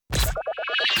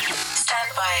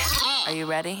Spotify. Are you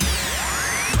ready?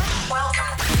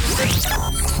 Welcome.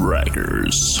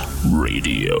 Crackers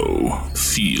Radio.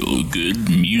 Feel good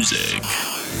music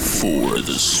for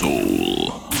the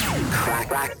soul.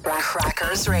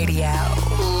 Crackers Radio.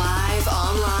 Live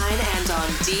online and on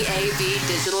DAB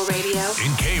Digital Radio.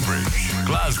 In Cambridge,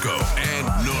 Glasgow, and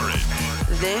Norwich.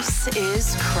 This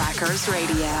is Crackers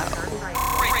Radio.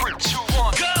 3, 2,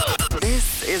 1, go!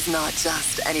 This is not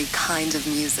just any kind of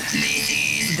music.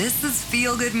 This is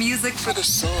feel-good music for the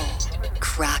soul.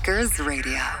 Crackers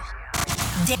Radio.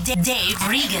 Dave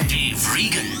Regan. Dave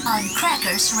Regan. On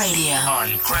Crackers Radio.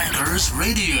 On Crackers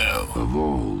Radio. Of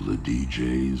all the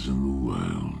DJs in the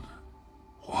world,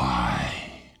 why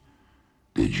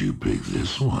did you pick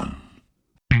this one?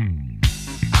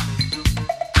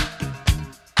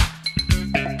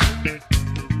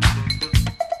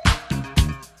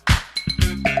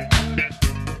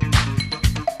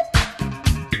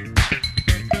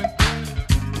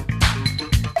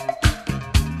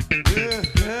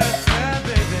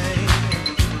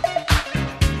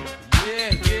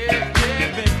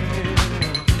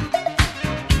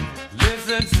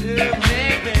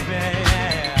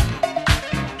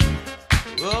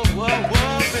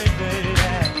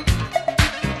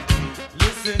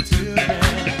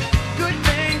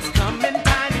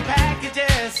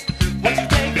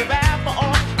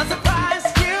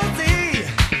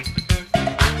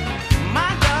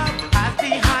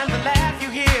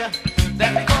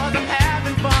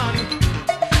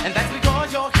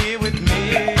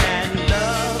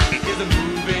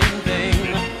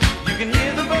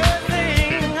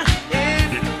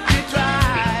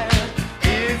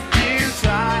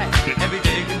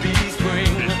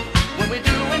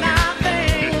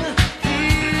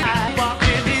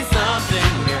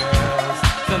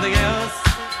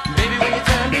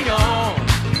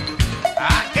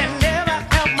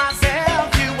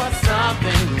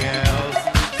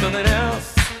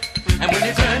 And when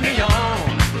you turn me on,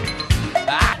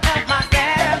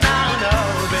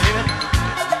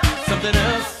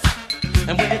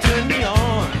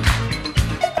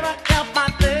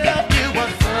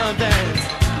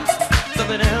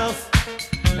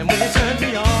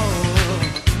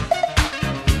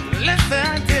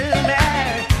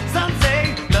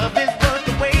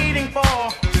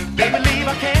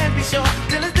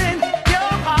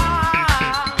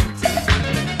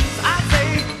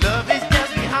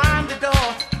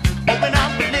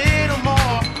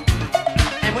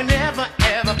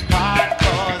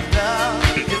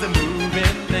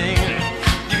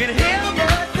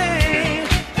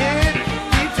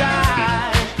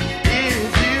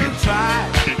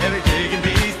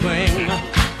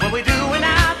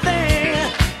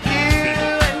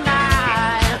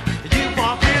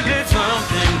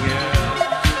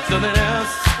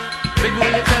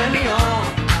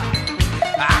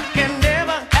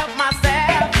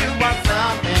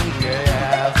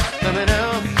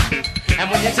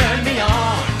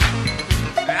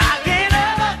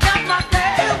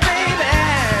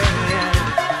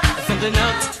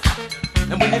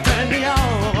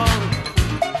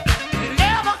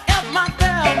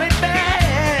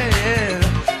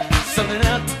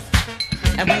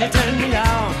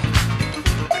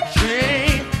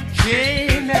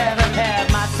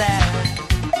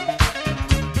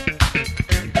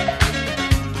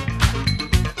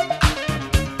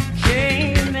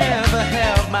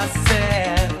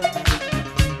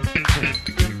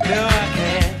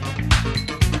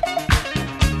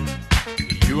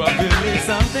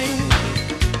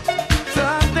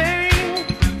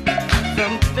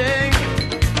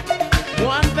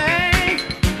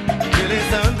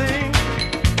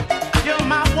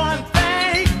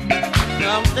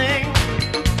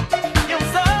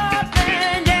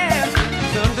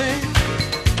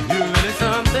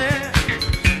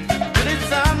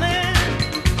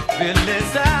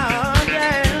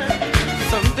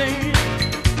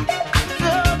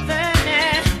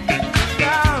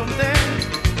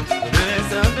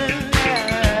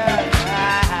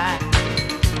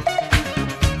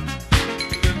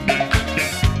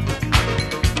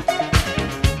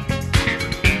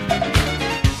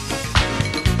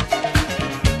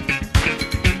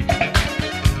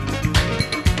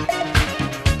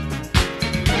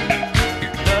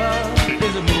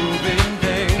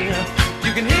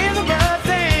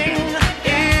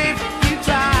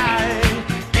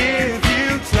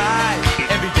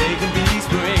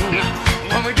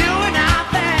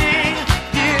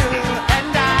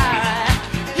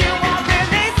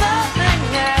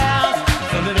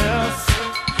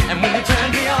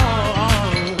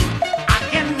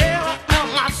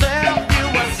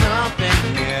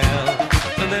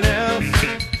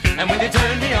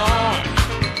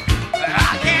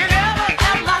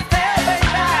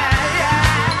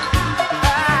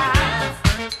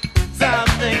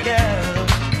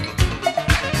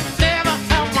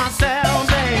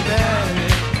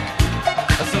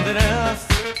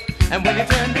 And when you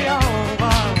turn me on,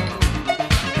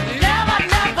 never,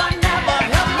 never, never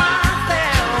help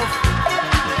myself.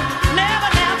 Never,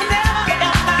 never, never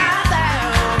help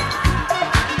myself.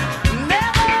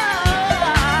 Never,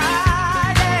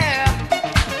 yeah.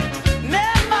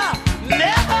 Never,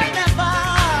 never, never,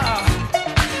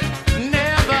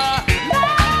 never,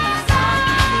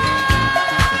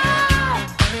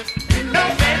 no,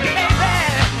 baby, baby.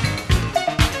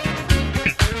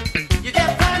 You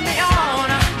just turn me on.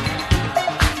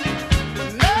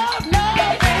 No, no,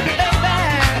 baby, baby.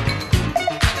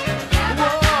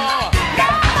 Whoa.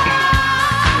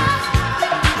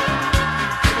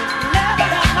 Never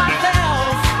help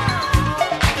myself.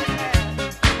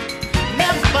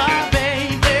 Never,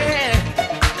 baby.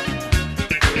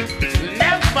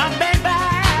 Never, baby.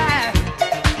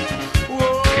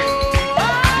 Whoa.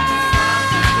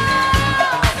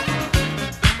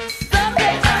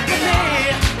 Something's up to me.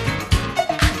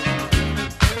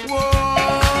 Whoa.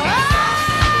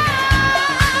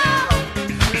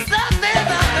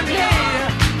 Something's up to me.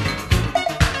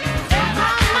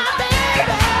 My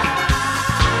baby.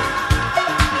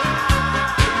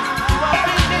 Well,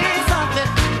 we need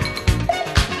something.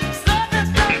 Something,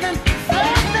 something,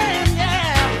 something,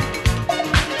 yeah.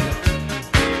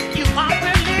 You are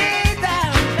really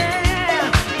down there.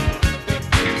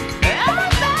 Oh,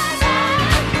 baby.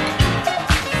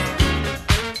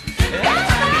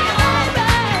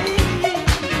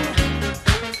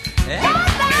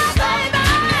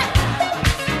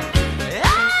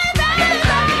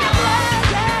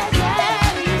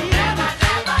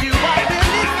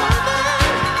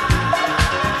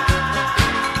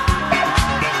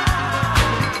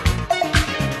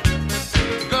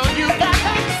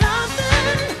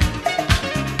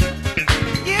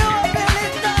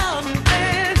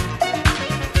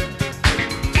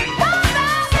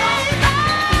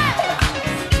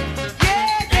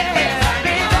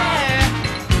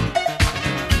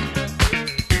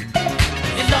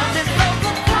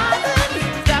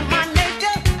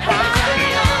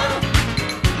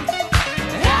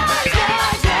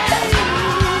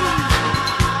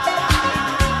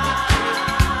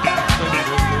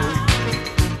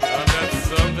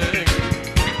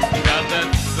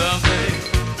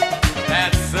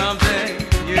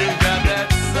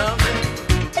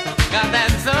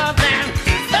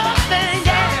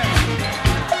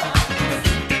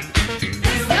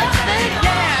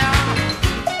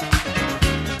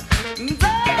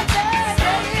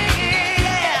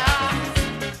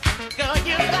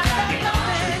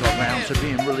 Got round to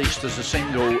being released as a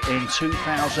single in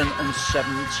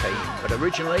 2017, but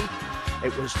originally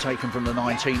it was taken from the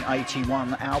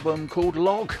 1981 album called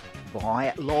Log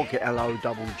by Log,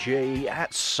 L-O-G-G.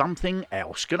 That's something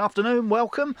else. Good afternoon,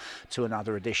 welcome to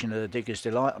another edition of the Digger's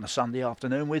Delight on a Sunday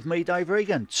afternoon with me, Dave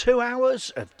Regan. 2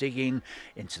 hours of digging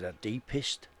into the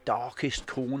deepest, darkest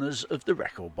corners of the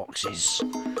record boxes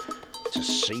to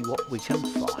see what we can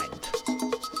find.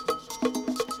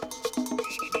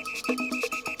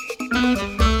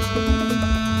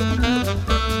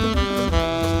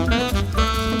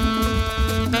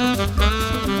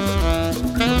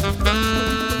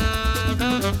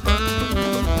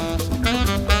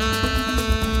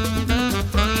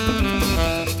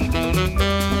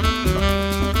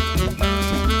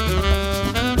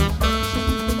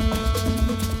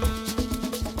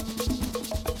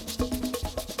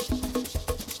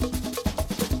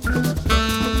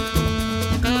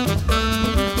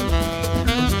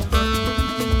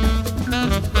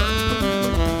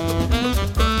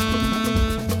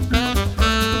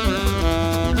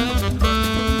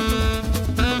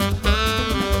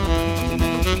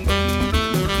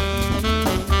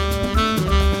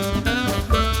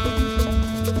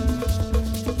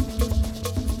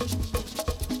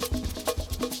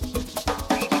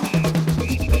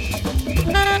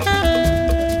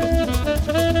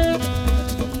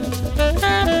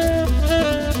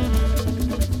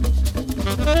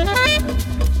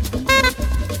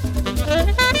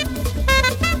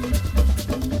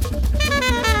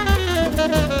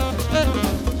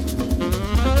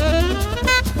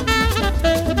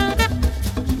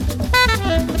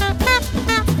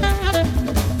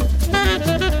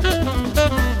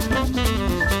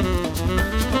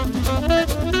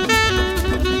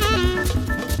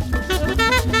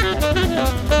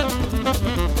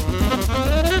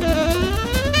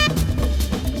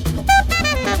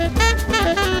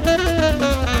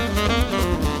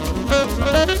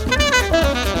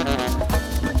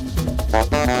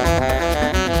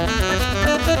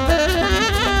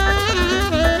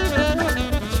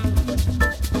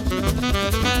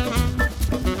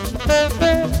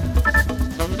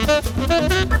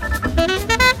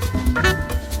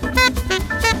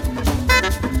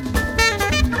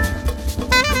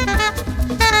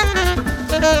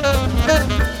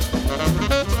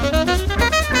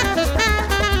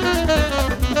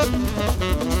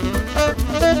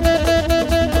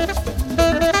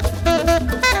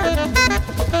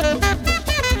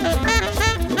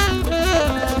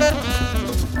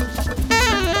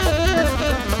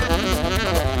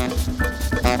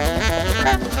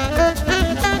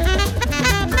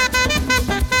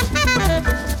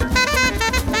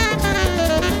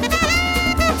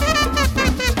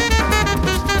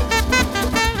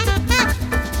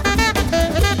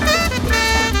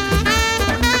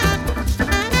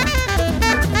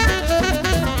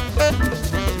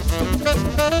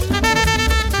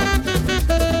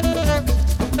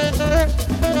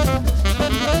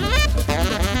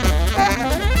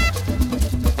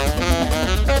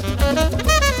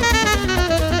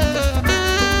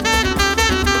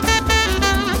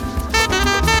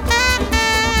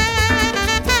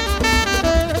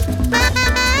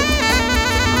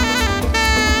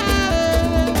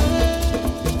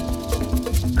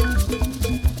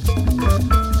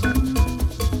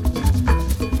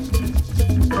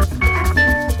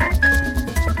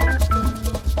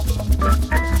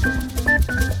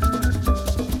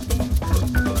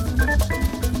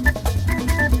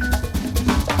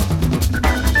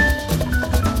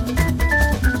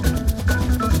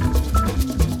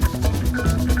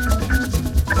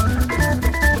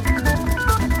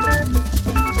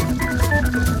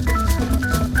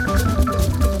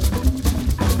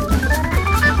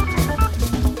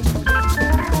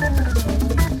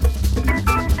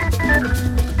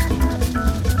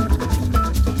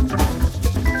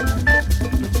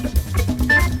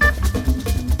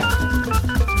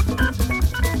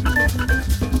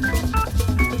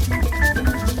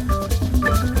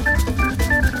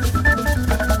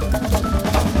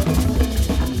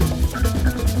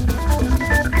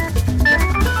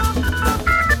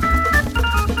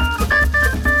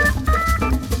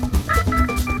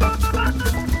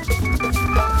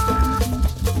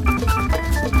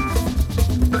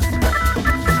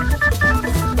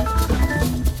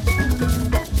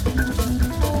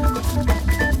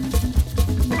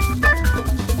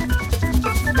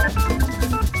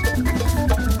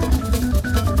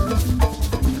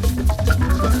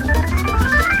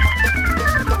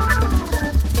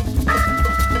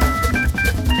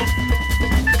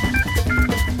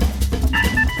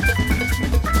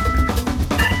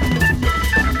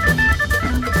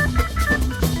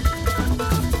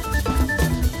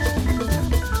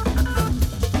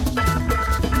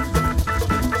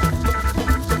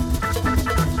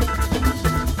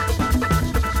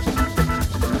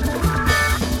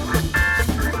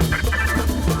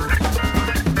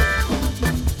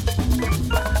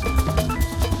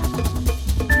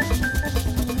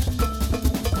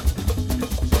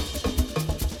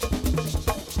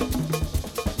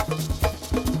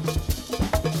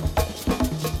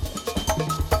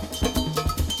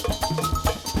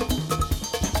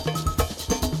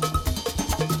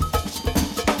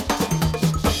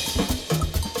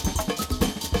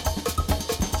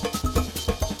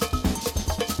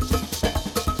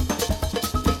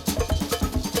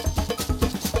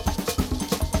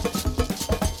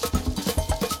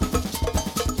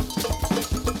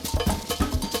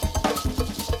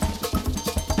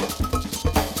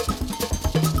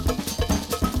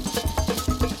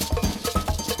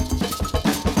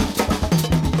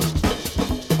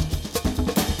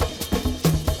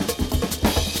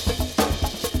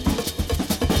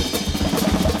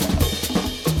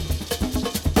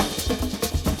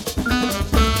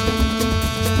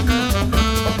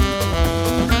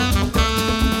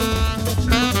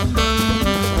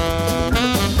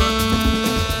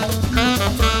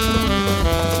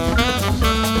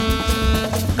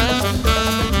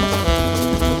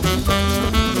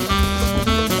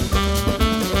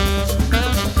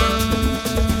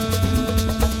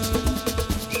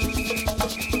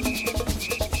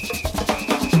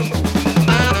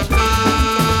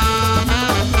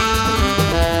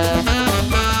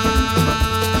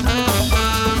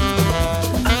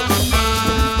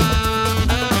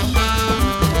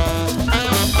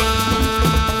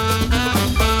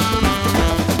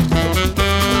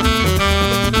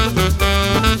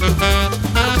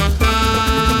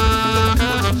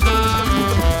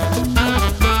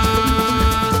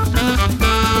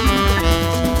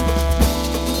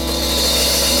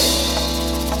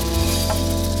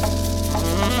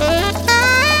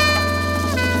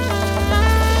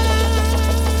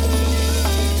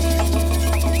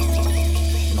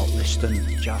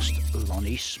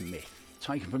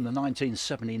 taken from the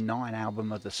 1979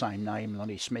 album of the same name,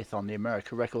 Lonnie Smith on the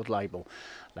America record label.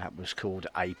 That was called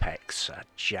Apex, a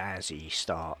jazzy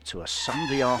start to a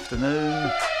Sunday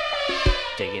afternoon,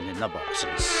 digging in the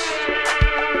boxes.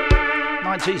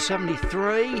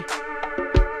 1973.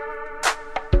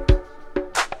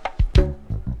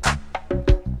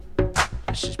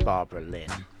 This is Barbara Lynn.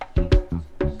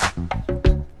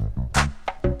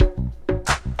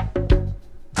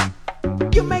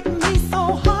 You make me so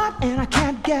hot and I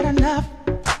can't get enough.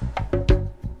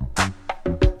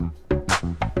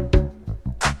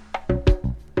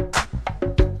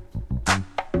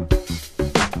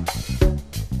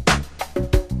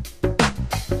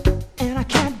 And I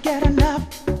can't get enough.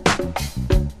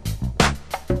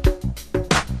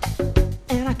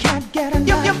 And I can't get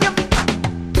enough.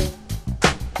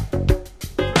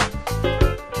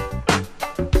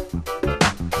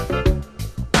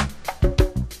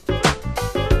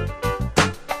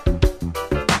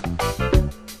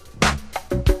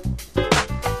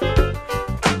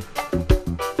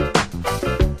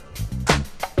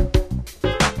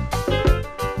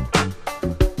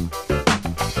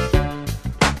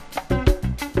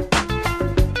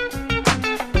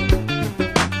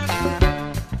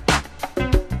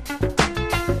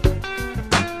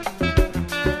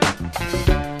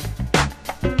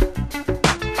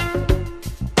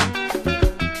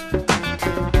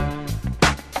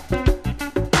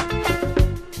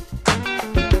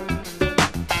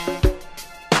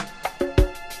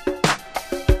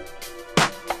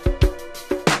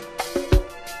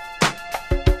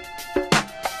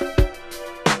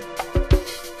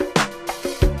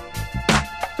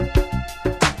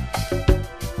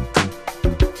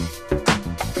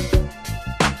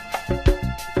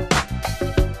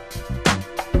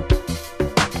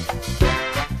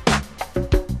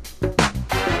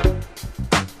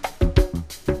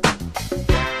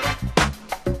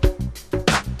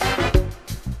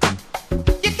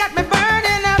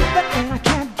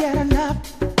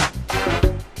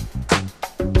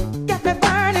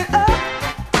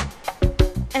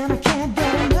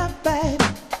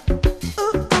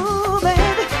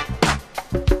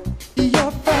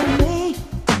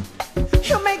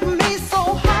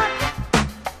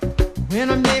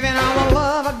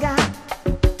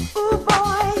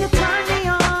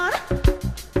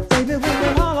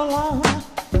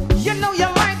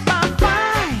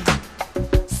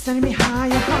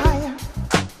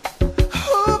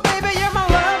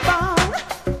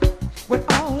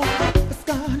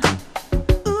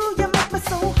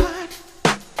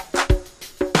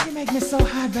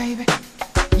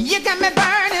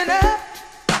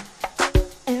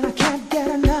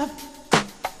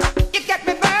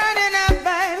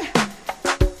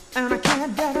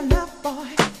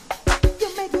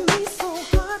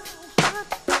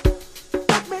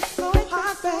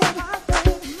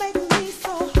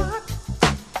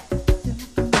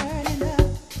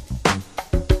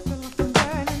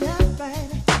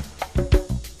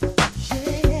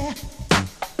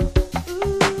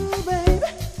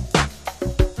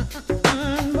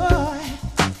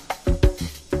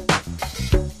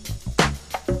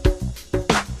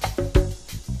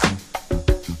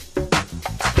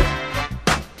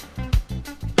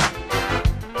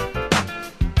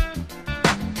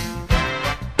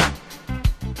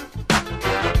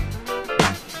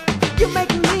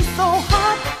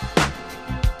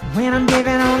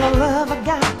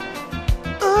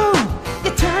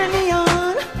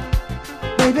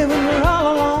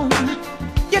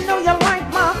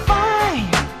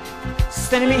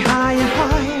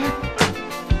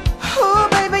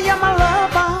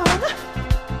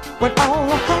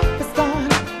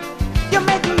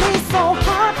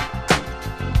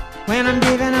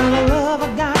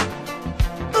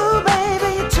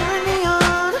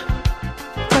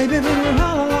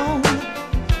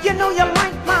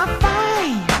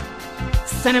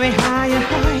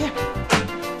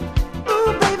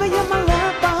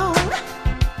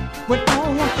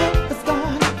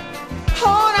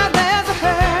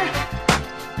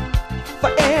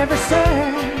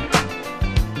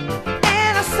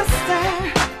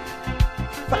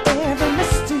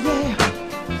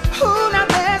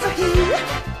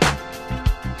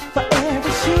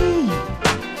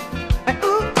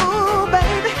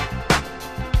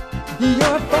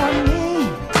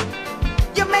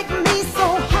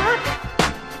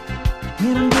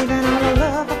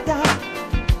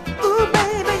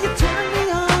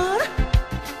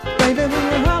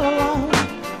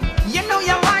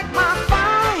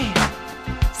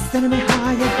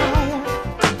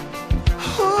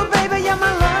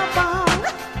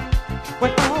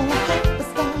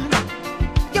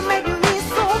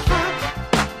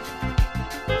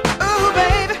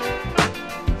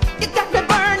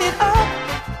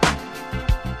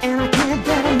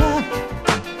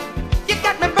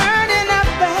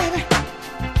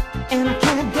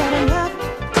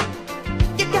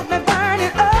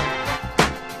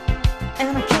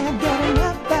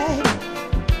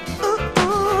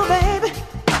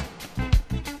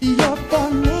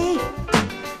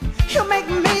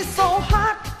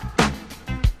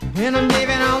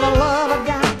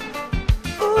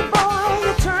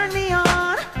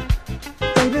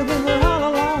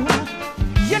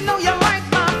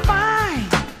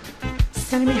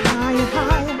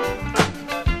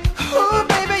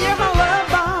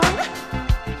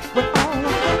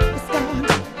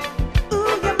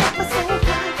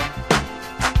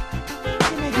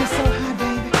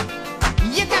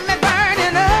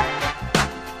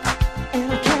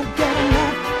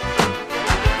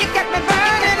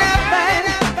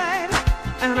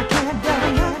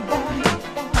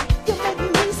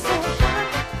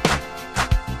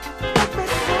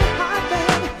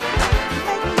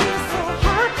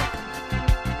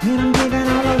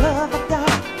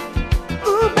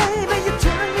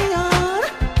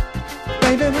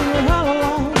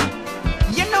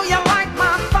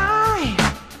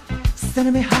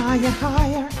 sending me higher,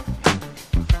 higher.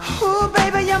 Ooh,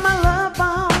 baby, you're my love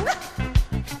bomb.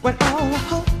 When all the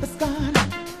hope is gone.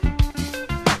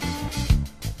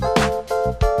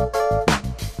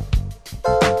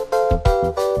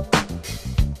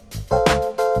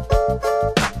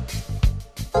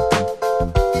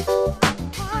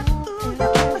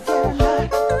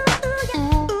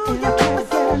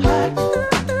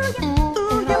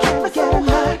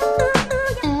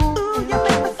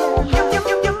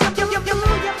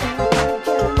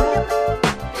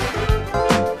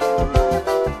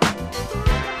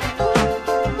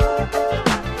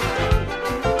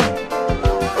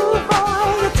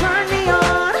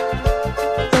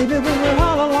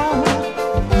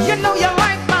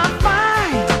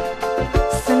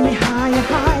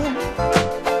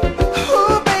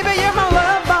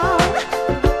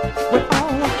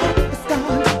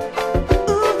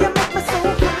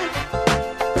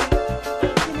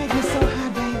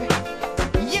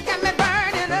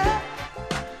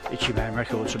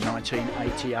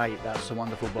 That's the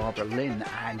wonderful Barbara Lynn,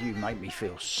 and You Make Me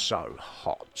Feel So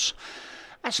Hot.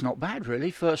 That's not bad, really.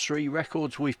 First three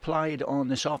records we've played on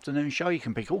this afternoon show, you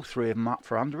can pick all three of them up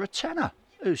for under a tenner.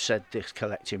 Who said this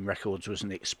collecting records was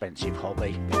an expensive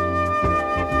hobby?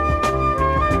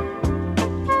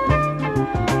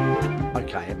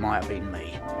 Okay, it might have been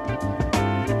me.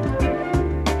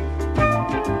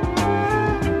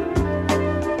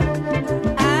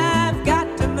 I've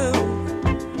got to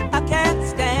move. I can't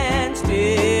stand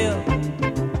still.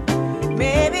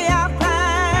 Maybe I'll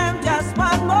climb just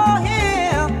one more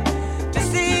hill to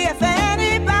see if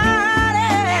anybody's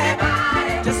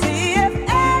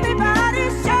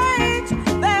changed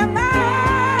their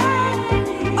mind.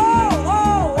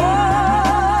 Oh,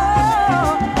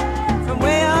 from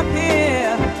way up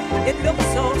here, it looks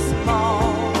so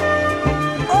small.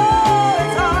 Oh,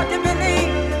 it's hard to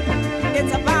believe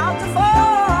it's about to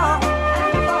fall.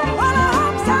 Well, I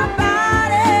hope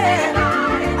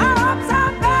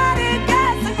somebody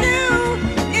gets to you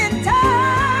in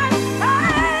time.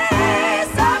 Hey,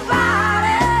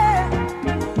 somebody,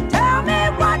 tell me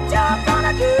what you're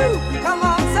gonna do. Come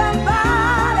on,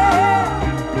 somebody.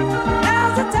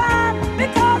 Now's the time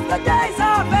because the days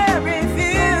are very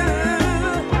few.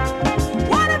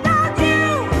 What about you?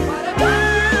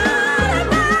 What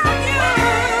about you?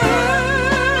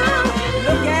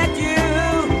 Look at you,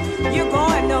 you're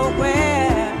going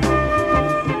nowhere.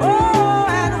 Oh,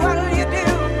 and what'll you do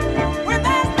when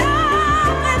there's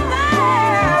nothing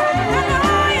there? I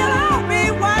know you'll all be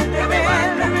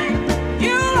wondering.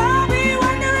 You'll all be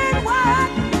wondering what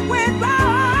went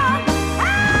wrong.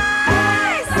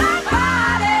 Hey,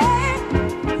 somebody,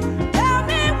 tell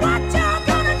me what you're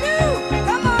gonna do.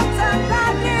 Come on,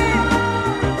 somebody.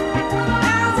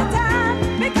 Now's the time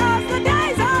because the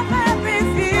days are very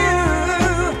few.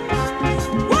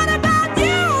 What about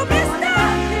you, mister?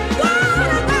 What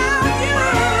about you?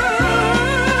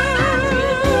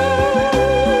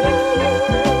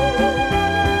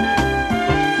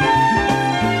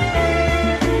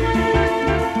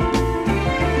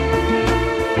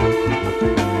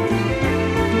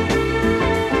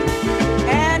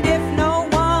 And if no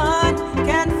one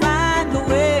can find the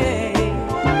way,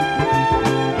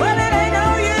 well, it ain't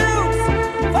no use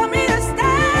for me to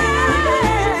stay.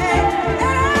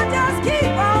 And I'll just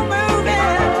keep on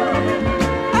moving.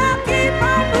 I'll keep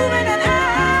on moving and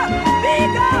I'll be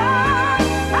gone.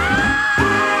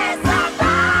 Hey,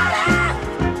 somebody,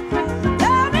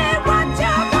 tell me what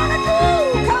you're gonna do.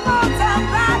 Come on,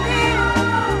 somebody.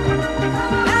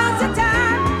 Now's the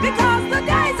time because the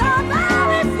days are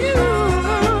very few.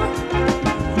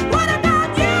 What about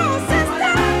you,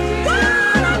 sister?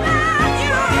 What about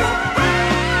you?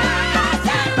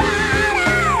 Somebody,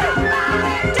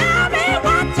 tell me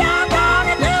what you're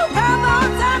gonna do. Come on,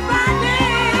 somebody.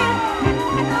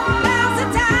 Now's the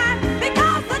time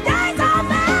because the days are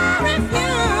very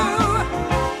few.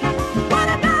 What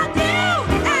about you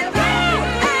and you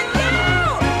and you?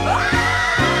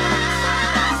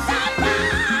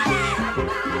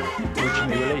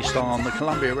 Originally released on the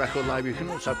Columbia record label. You can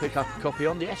also pick up a copy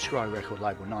on the Escrow record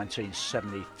label,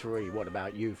 1973. What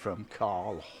About You from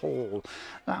Carl Hall.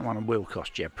 That one will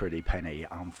cost you a pretty penny,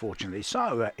 unfortunately.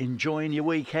 So, enjoying your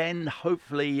weekend.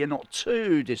 Hopefully you're not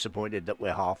too disappointed that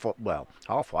we're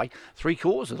halfway,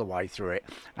 3/4 of the way through it,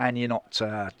 and you're not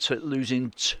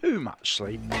losing too much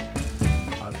sleep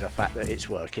over the fact that it's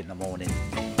work in the morning.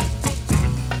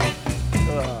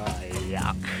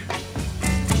 Yuck.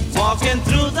 Walking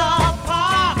through the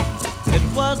park, it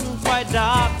wasn't quite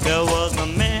dark. There was a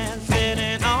man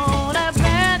sitting on a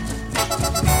bench.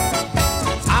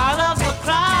 Out of the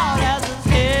crowd as his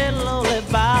head slowly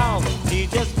bowed, he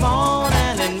just moaned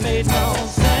and it made no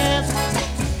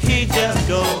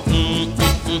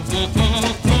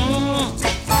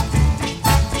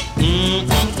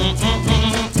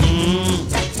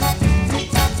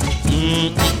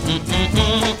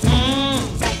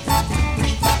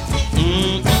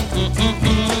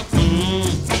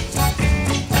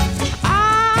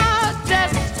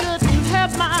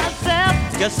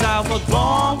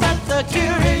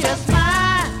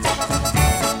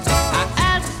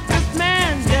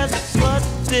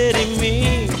did he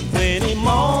mean when he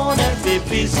moaned that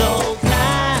be so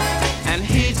kind? And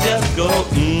he just go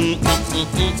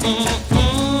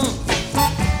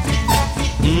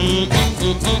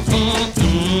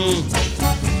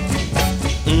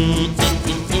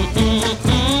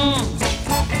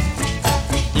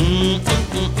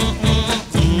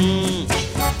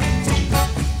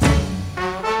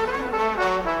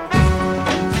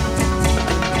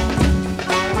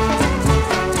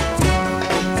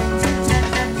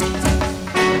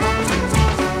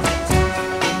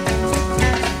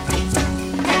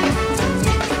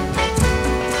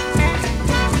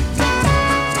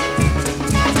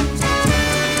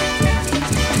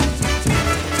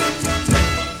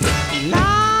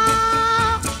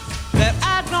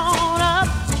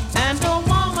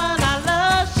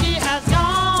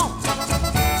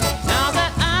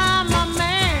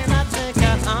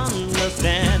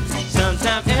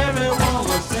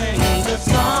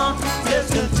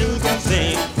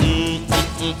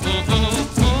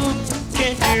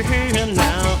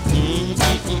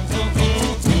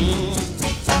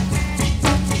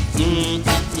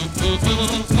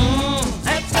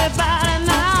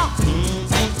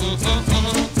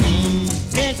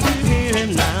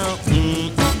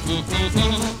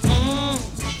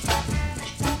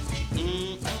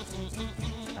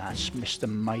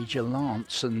Major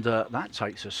Lance, and that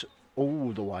takes us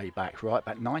all the way back, right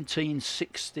back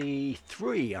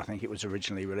 1963, I think it was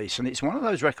originally released. And it's one of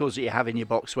those records that you have in your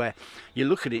box where you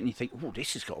look at it and you think, oh,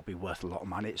 this has got to be worth a lot of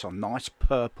money. It's on nice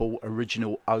purple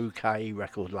original OK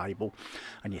record label,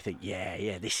 and you think,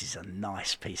 yeah, this is a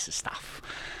nice piece of stuff,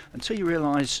 until you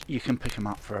realise you can pick them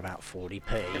up for about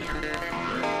 40p.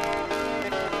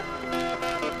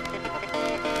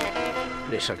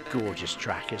 But it's a gorgeous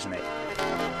track, isn't it?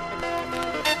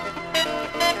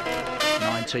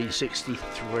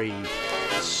 1963,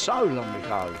 so long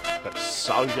ago, but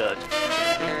so good.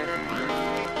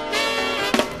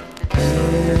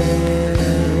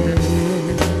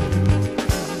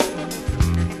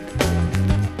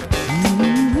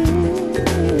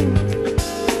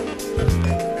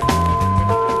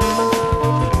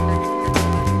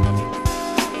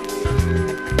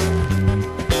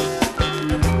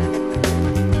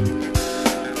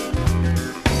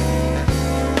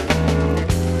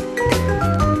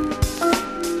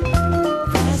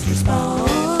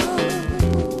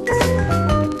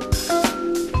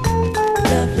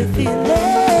 Feeling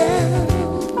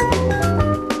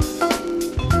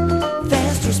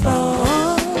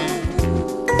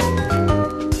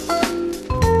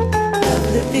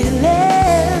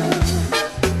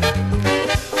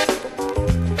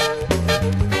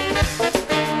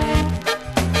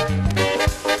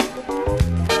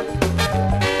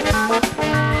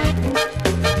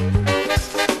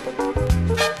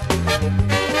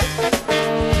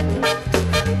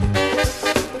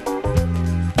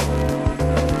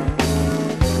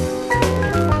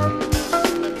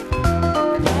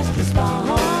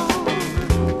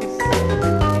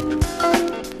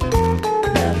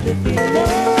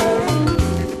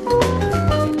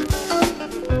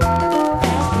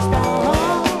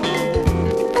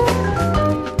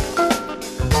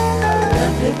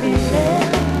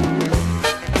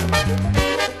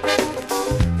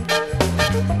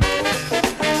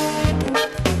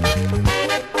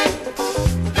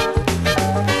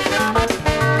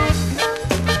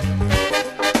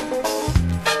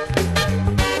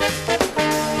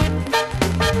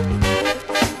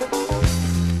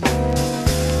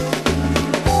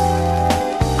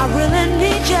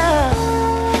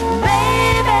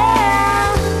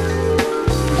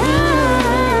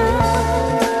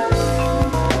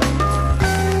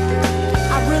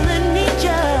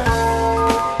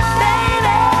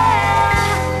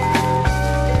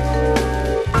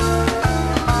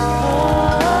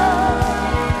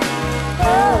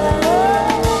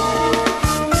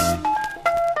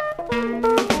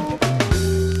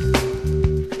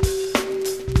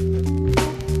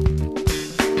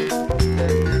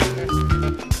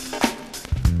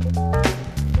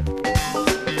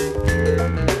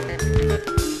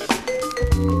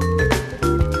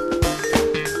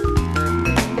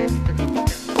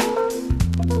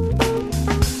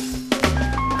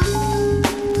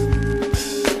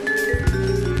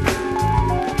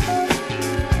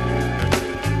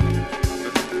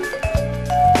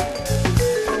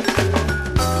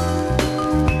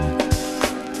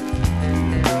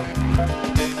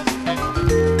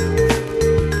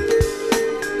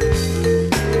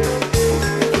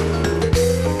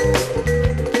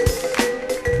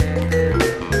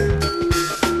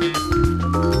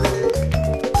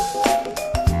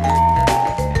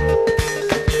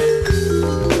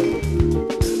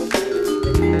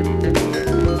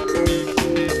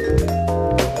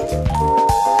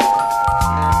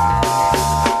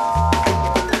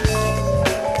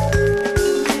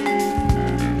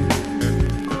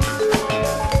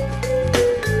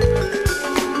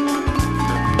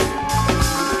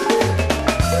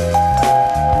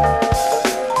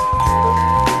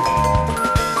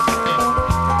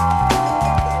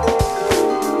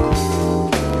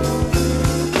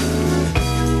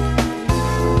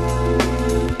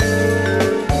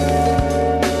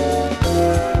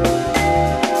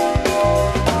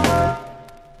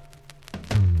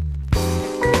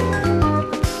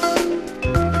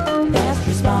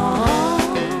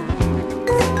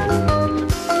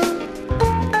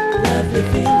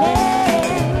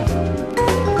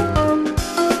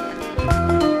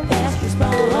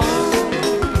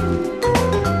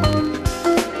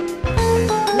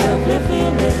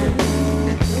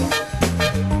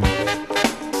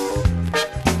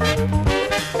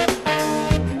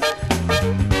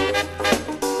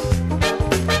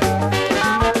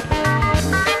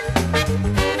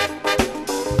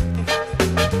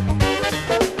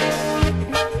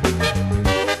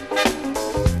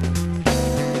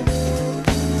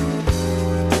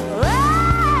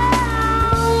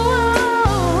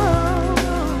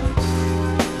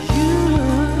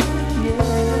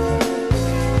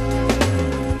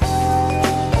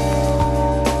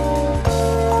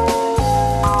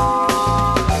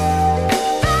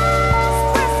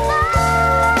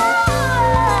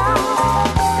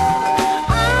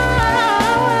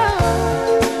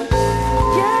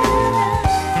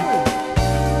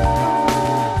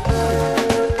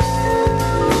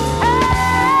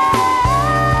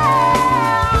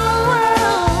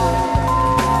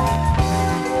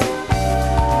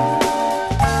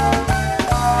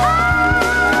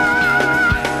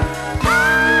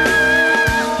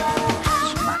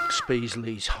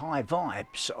Beasley's High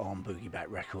Vibes on Boogie Back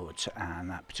Records, and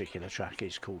that particular track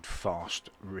is called Fast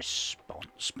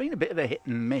Response. Been a bit of a hit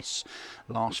and miss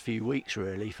last few weeks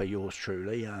really for yours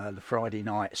truly. The Friday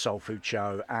night Soul Food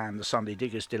Show and the Sunday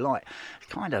Diggers Delight,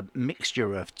 kind of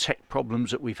mixture of tech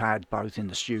problems that we've had both in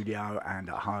the studio and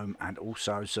at home, and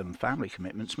also some family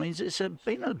commitments, means it's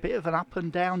been a bit of an up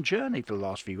and down journey for the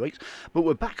last few weeks, but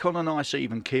we're back on a nice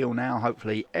even keel now.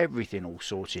 Hopefully everything all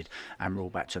sorted and we're all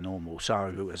back to normal.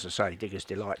 So as I say, Diggers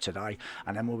Delight today,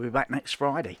 and then we'll be back next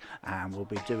Friday and we'll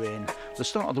be doing the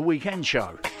start of the weekend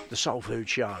show, the Soul Food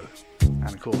Show, and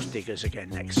of course Diggers again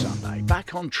next Sunday.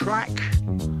 Back on track,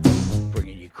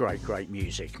 bringing you great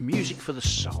music for the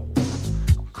soul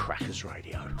on Crackers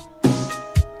Radio.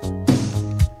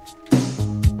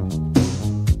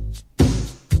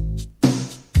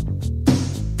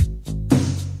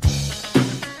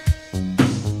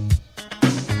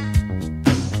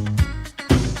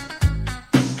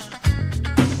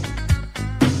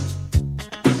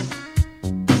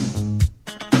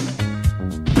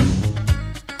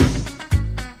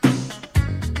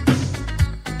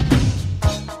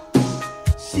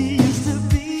 She used to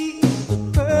be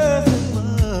the perfect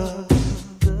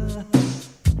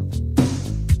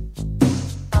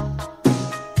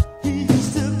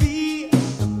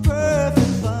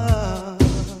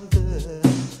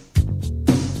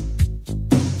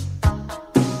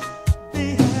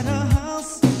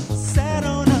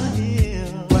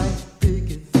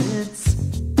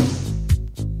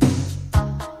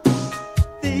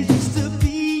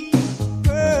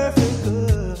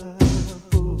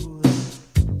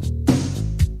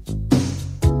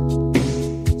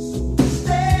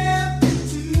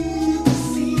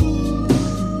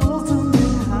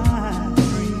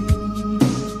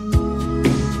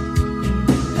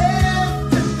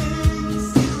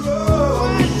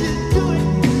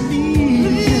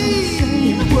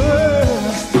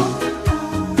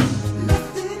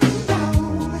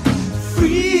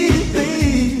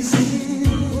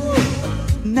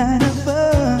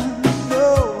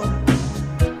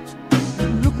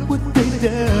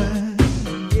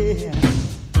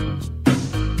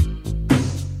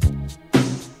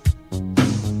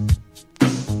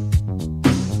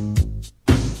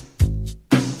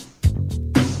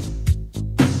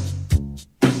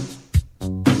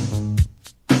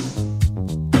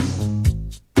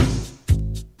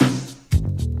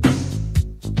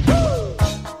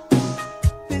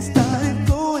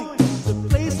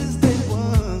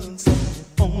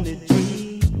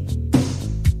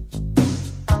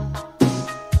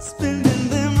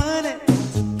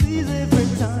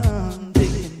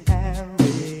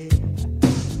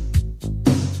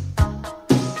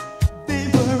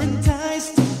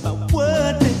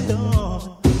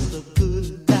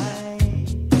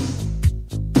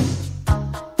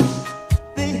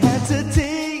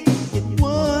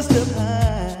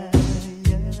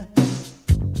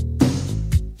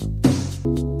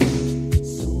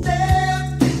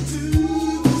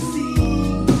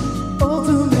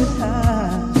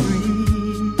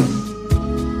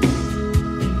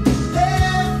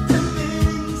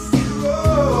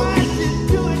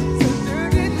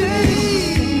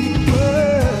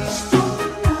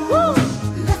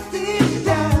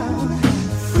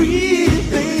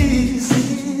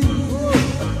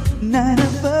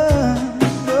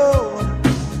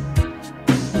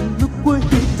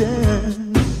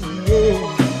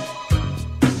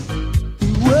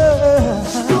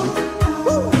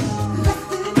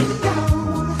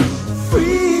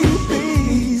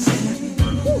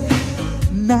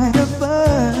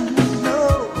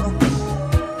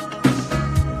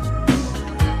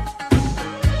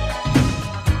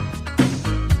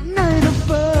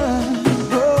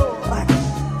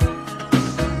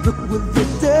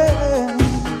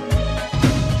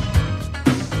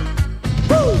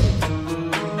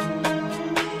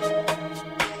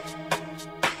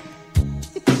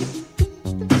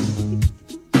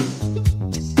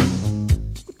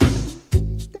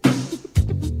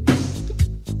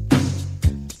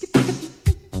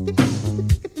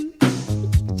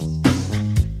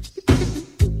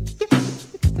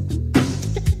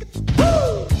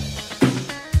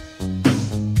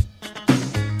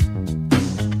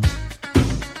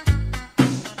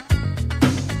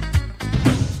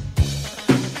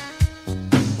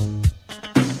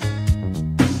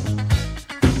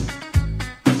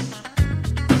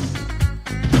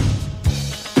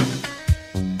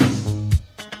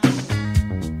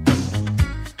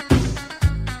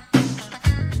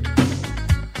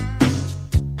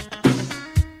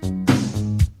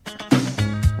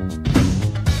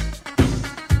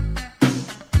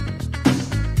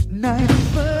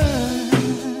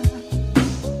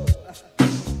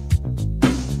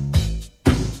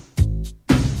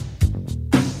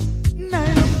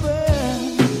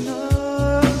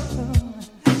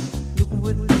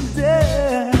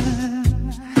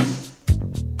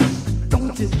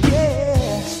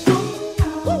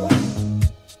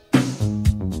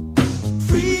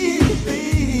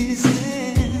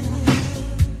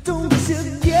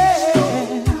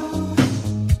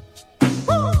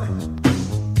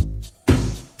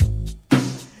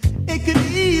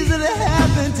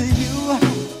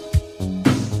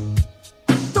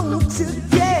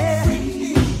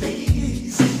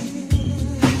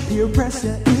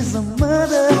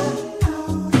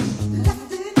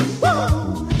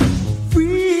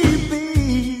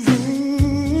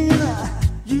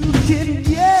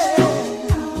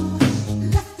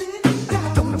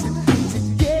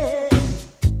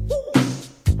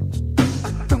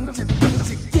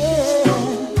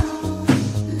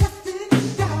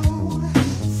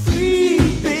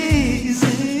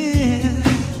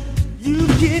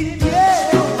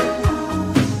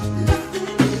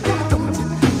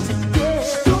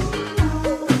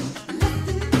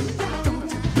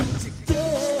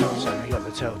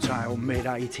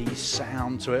 80s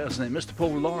sound to it, hasn't it? Mr.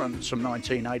 Paul Lawrence from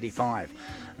 1985.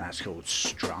 That's called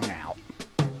Strung Out.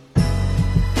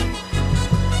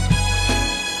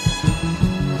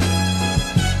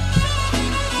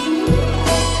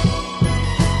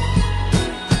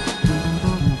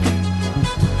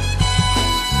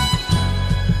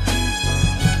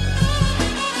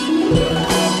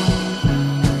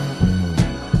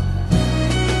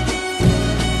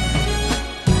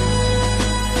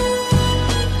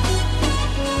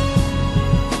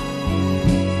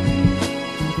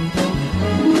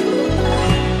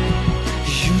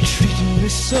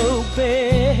 So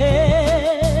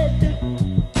bad.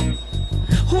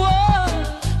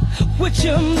 Whoa, would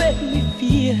you make me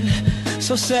feel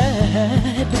so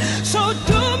sad? So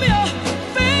do me a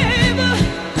favor,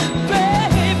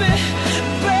 baby,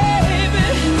 baby,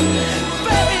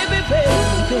 baby, baby.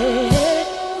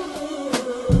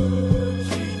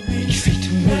 Treat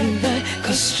me like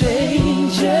a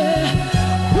stranger.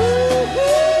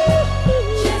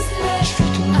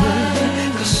 Treat me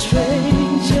like a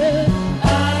stranger.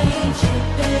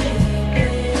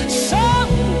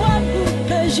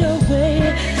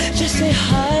 Just say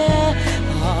hi,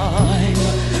 I'm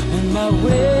on my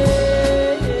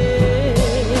way.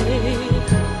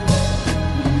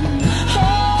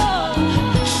 Oh,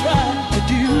 try to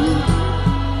do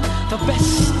the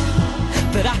best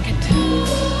that I can do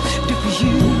for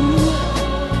you.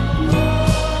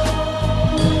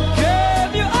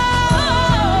 Give you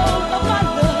all of my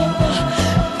love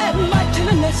and my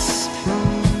tenderness.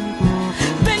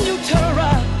 Then you turn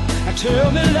around and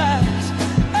tell me lies.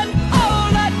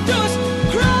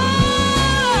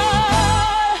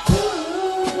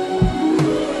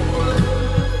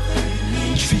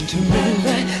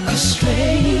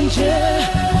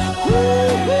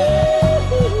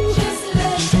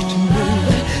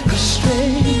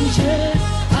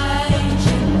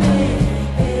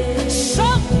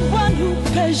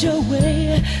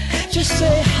 Just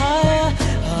say hi,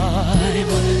 I'm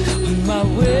on my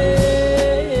way.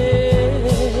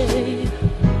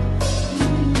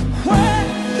 Where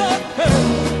the hell,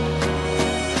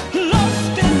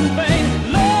 lost in vain,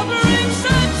 lover in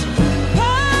such pain.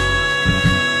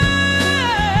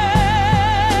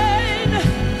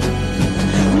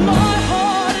 My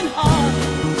heart and heart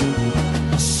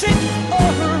sit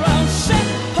around,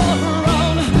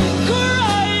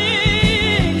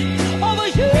 crying over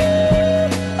you.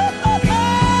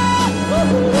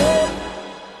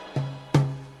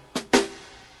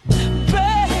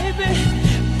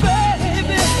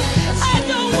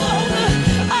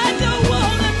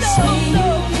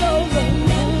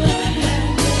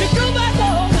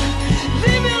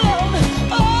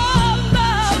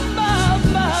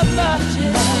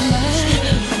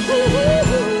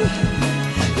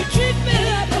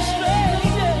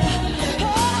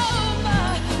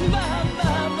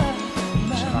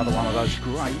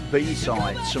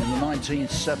 B-sides from the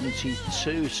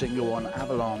 1972 single on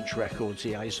Avalanche Records.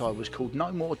 The A-side was called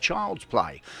No More Child's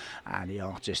Play, and the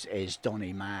artist is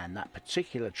Donny Mann. That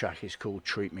particular track is called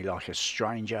Treat Me Like a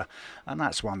Stranger, and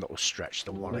that's one that will stretch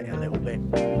the wallet a little bit.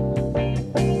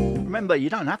 Remember, you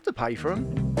don't have to pay for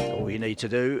them. All you need to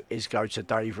do is go to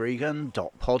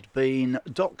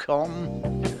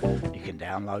daveregan.podbean.com. You can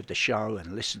download the show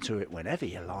and listen to it whenever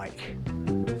you like.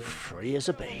 Free as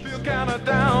a bee. Feel kinda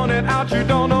down and out, you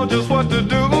don't know just what to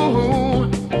do.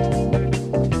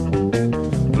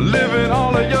 Living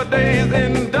all of your days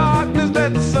in darkness,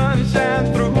 let the sun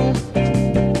shine through.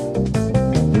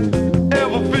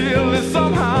 Ever feel it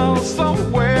somehow,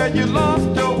 somewhere you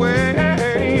lost your way?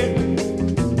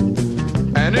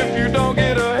 And if you don't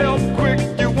get a help quick,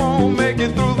 you won't make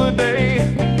it through the day.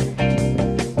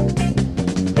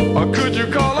 Or could you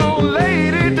call on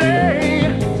Lady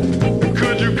Day?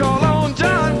 Could you call on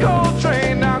John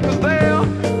Coltrane now? 'Cause they'll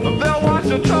wash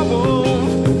your troubles,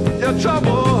 your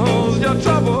troubles, your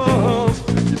troubles,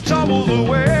 your troubles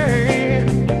away.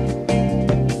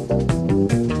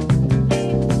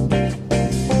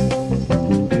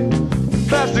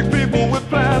 Plastic people with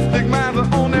plastic minds are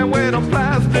on their way to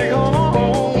plastic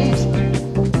homes.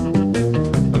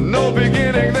 No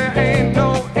beginning, there ain't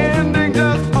no ending,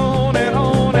 just on and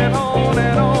on and on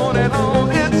and on and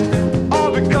on. It's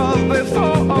all because they're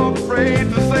so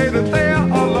afraid to say that they're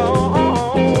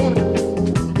alone.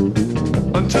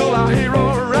 Until our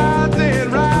hero rides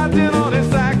in on his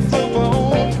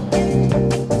saxophone.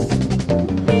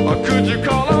 Or could you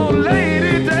call on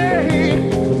Lady Day?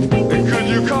 And could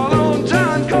you call on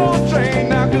John Coltrane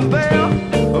now? 'Cause they're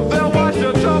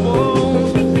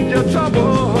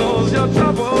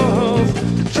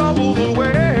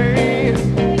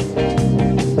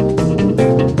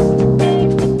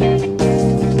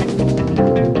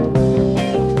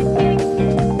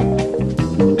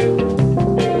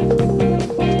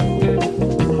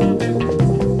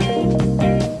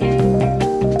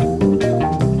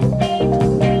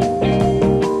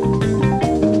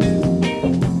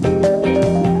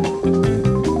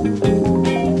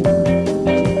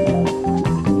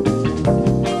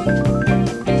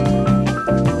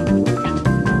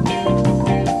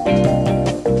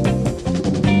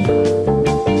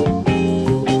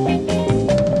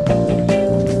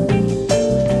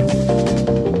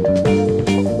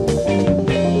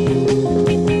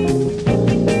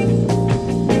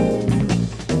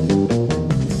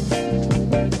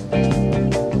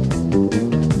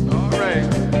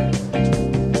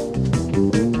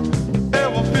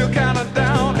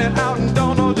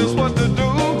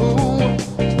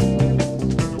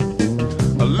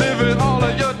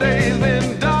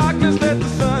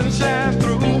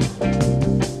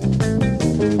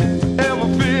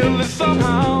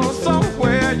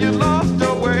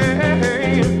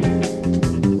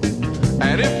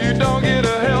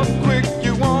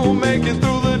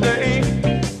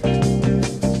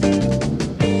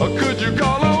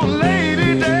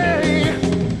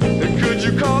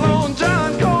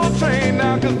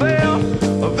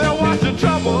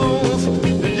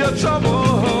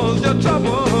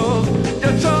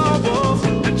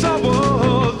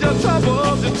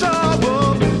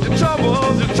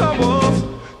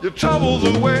troubles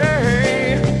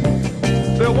away.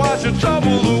 They'll wash your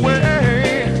troubles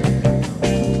away.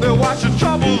 They'll wash your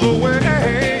troubles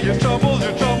away. Your troubles,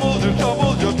 your troubles, your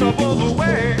troubles, your troubles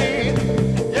away.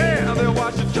 Yeah, they'll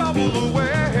wash your troubles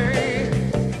away.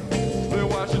 They'll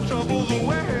wash your troubles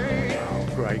away.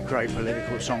 Great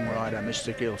political songwriter,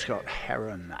 Mr. Gil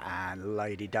Scott-Heron, and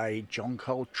Lady Day, John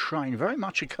Coltrane. Very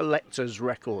much a collector's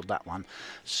record, that one.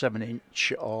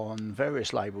 7-inch on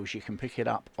various labels. You can pick it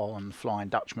up on Flying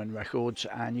Dutchman Records,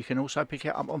 and you can also pick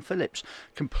it up on Philips.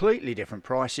 Completely different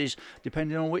prices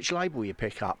depending on which label you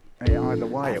pick up. Either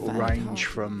way, it will range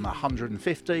from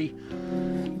 150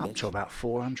 up to about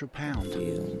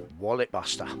 £400. Wallet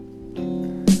buster.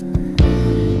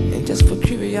 And just for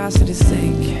curiosity's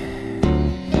sake,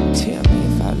 tell me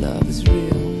if our love is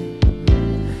real.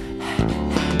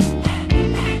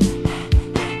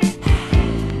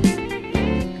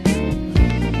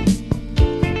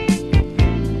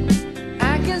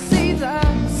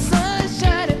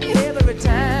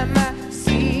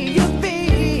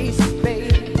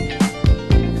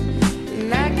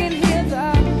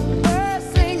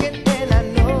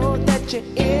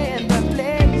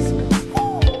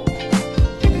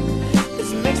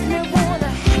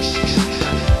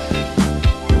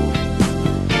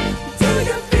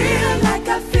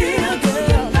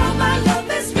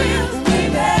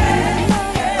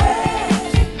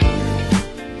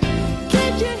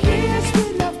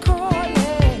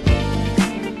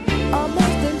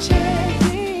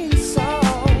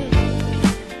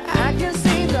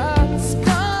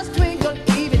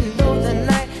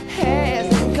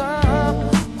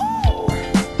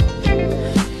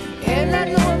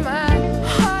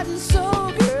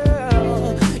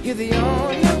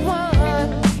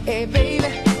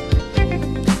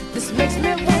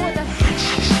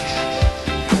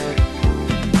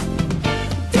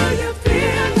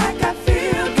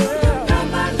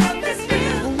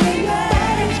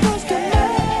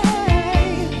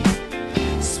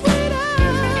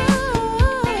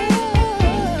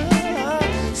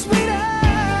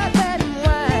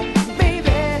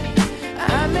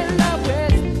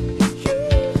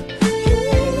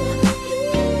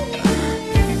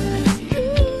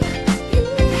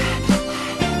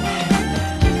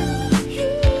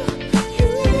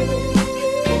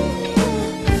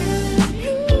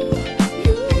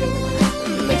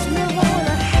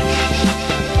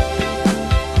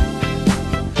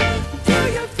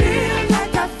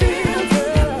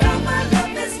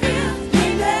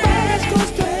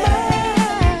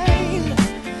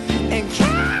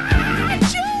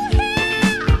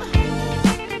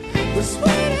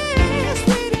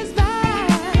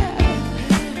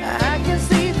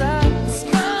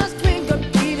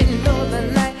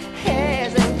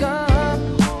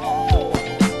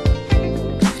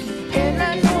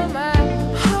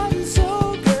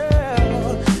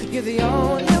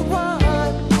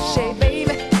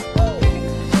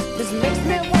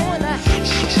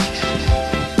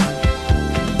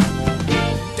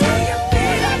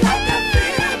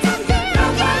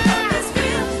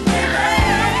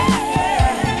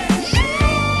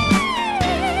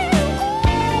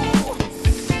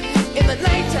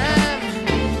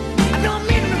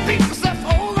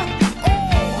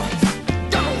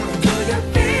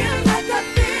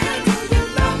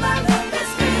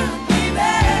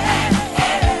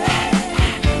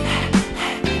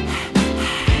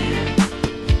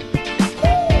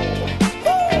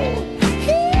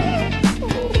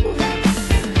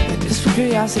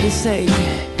 Curiosity's sake,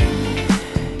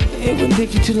 it wouldn't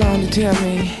take you too long to tell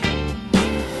me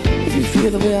if you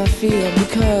feel the way I feel,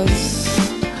 because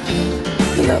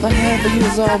the love I have for you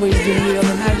has always been real,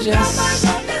 and I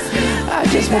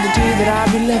just want to tell you that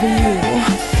I'll be loving you.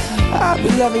 I'll be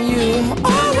loving you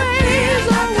always,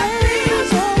 always,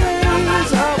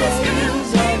 always, always, always.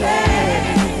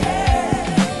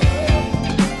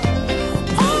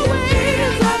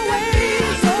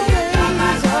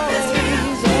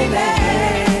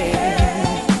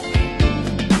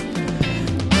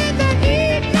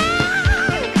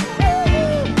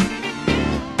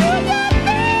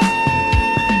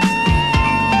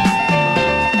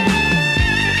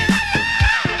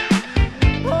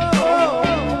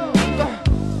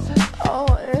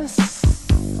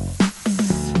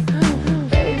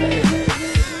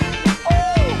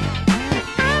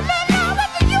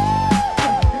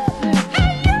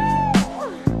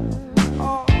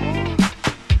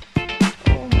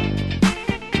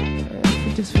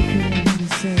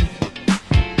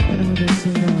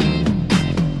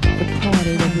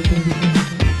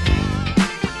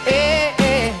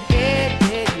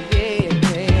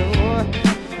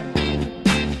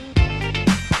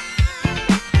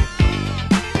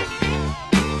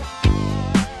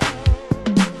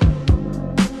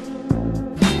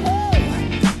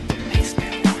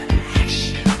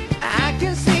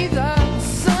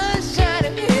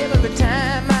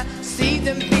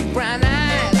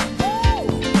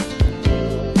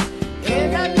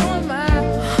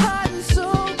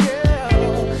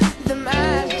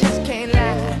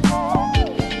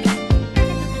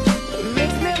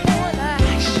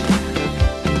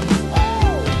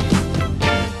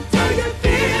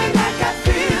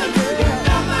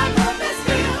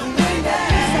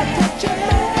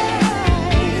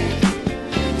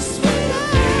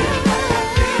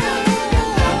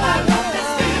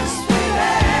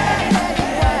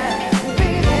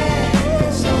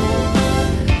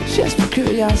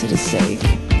 curiosity's sake,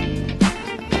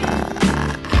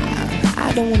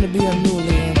 I don't want to be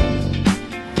unruly, and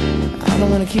I don't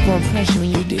want to keep on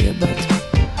pressuring you, dear, but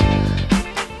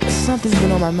something's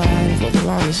been on my mind for the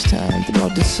longest time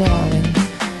throughout this song, and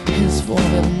henceforth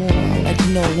evermore, I would like to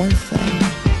know one thing.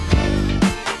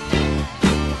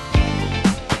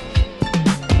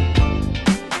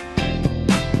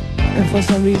 And for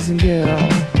some reason, girl,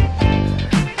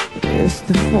 it's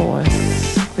the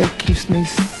force that keeps me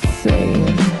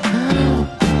saying,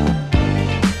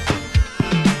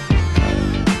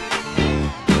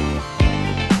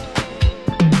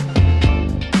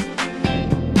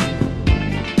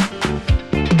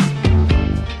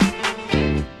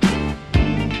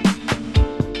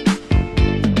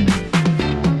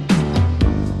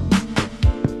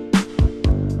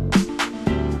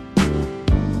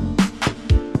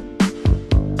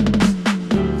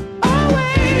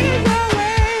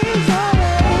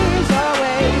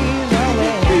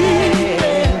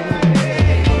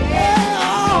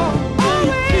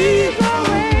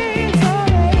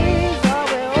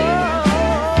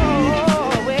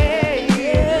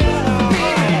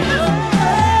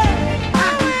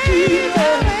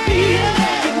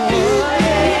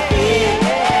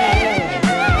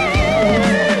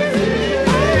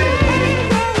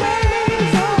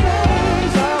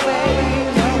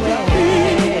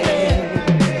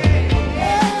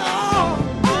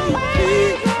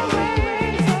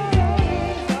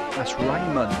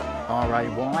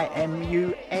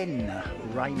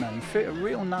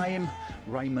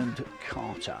 Raymond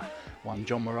Carter. One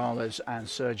John Morales and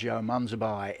Sergio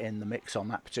Munzabai in the mix on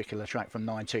that particular track from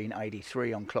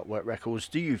 1983 on Clockwork Records.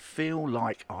 Do you feel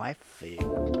like I feel?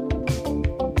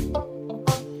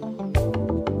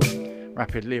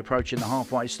 Rapidly approaching the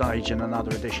halfway stage in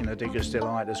another edition of Digger's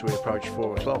Delight as we approach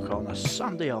 4 o'clock on a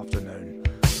Sunday afternoon.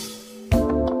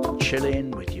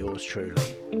 Chilling with yours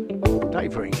truly,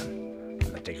 Dave Regan and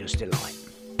the Digger's Delight.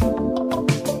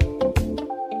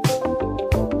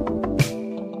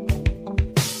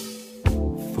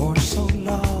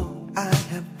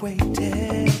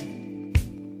 Waited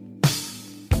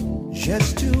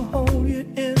just to hold you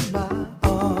in my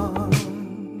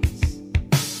arms,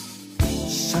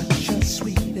 such a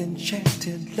sweet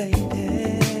enchanted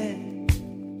lady.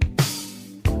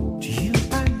 To you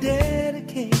I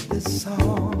dedicate this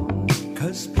song,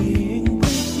 'cause being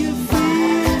with you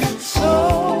feels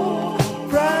so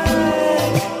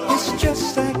right. It's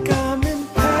just like I'm in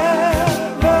paradise,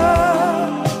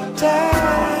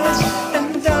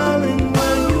 and darling,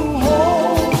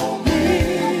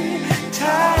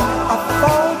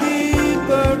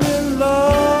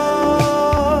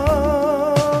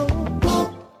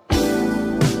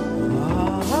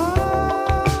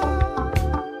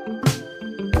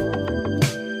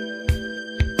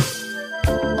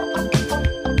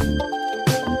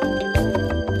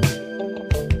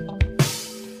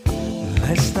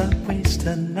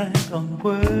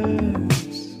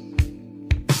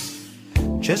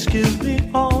 just give me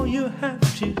all you have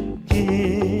to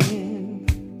give.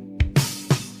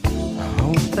 I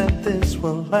hope that this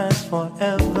will last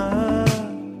forever,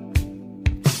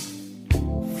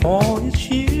 for it's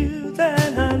you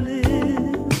that I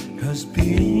live. 'Cause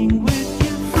being with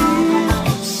you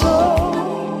feels so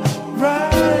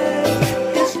right.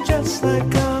 It's just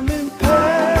like I'm in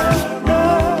paradise,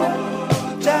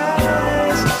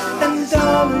 and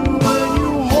darling, when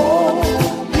you hold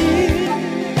me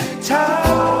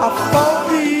tight, I fall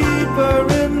deeper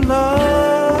in love.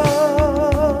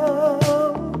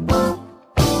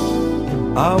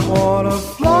 I wanna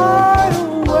fly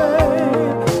away,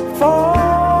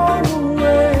 far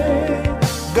away,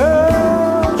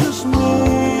 girl, just me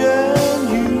and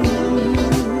you.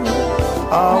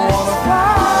 I wanna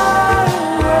fly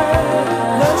away,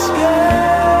 let's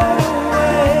get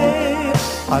away.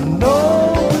 I know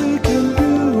we can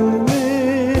do it.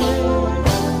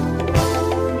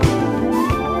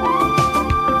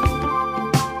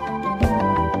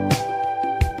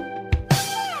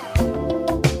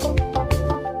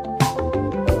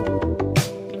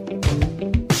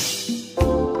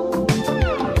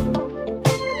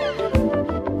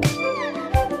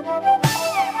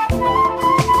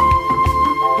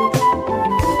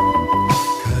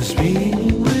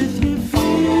 Being with you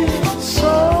feels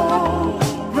so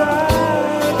right.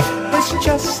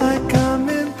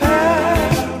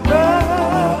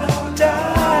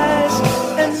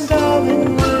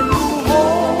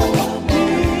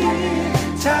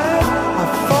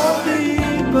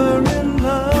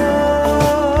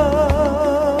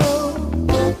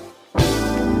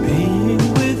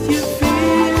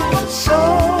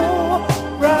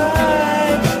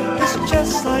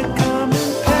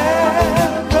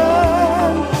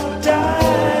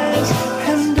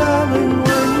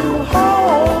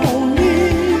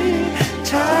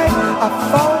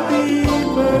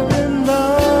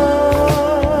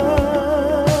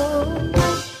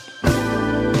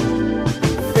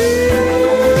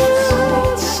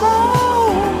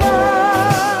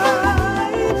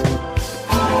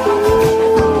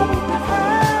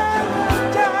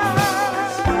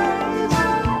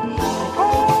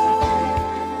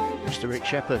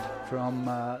 Shepherd from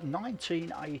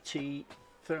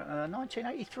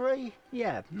 1983,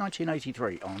 yeah,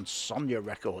 1983 on Sonia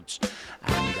Records,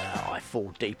 and I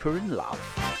Fall Deeper in Love.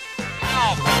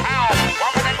 Help,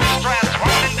 woman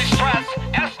in distress,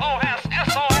 SOS,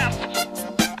 SOS.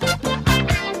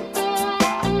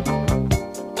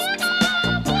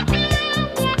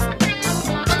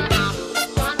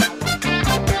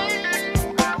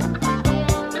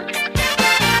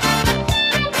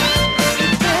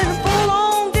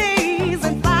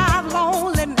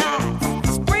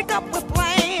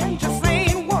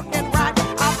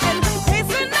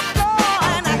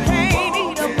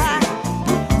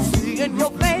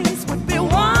 Your face would be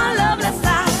one lovely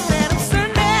sight.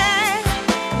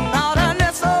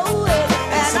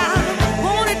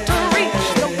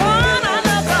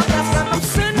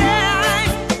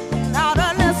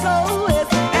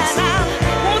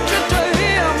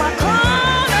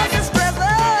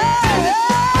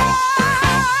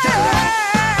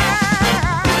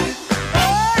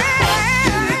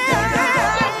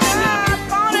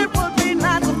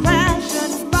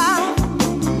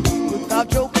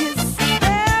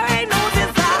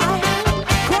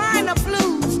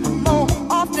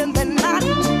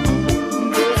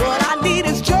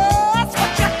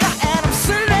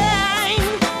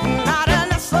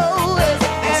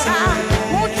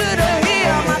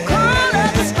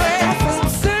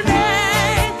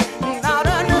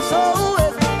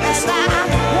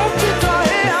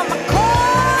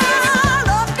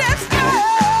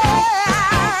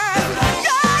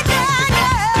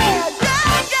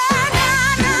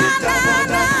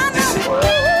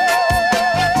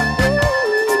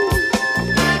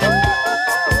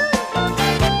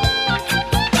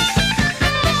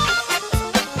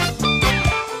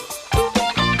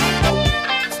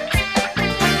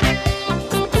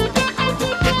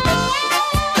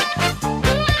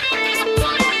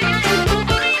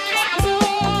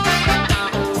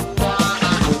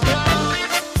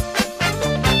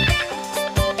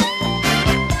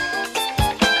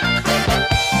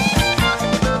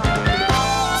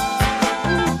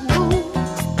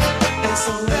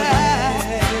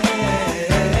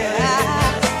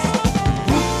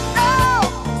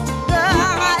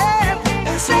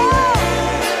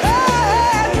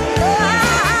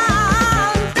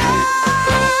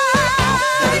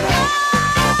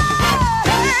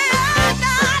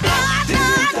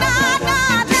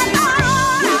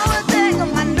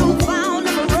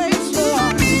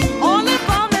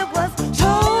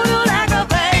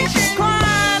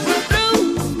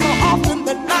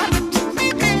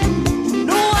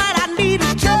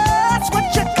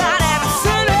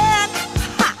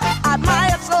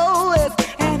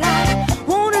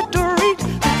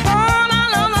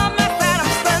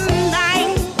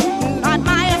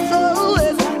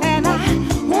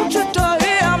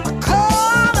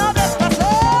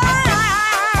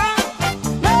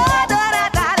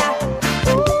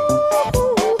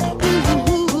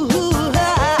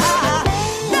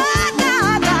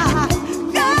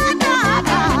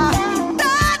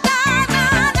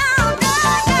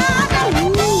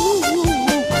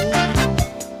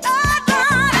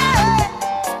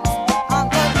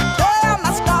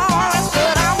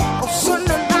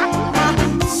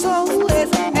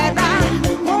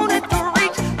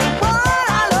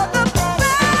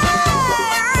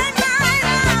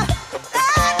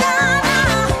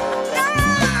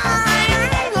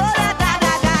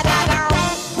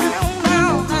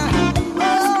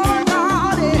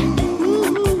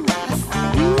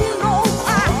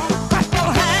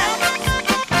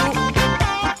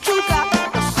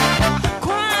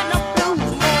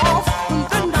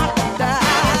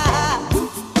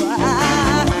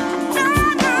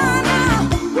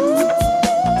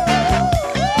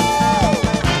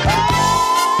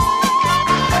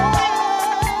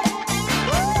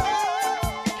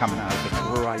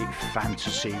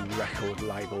 fantasy record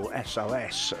label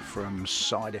SOS from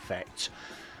Side Effect,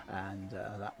 and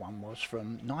that one was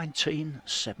from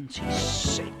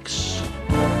 1976. Here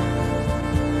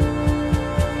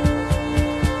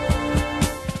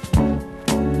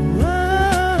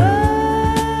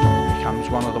comes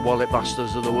one of the Wallet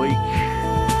Busters of the week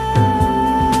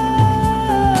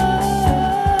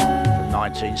from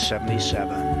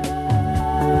 1977.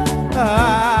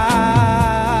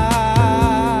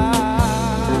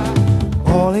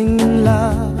 Falling in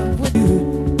love with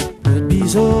you would be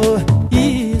so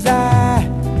easy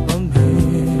for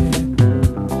me.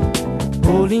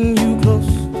 Holding you close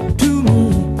to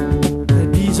me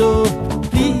would be so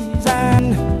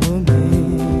pleasing for me.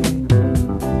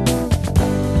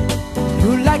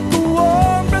 You're like the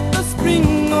warm breath of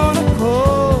spring on a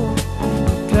cold,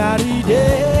 cloudy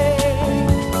day.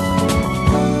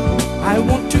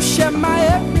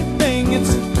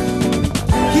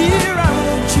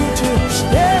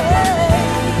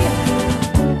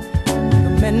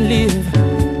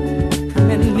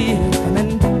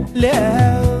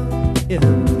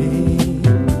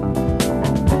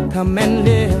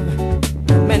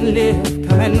 live,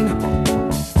 come and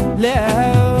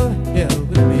live here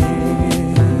with me.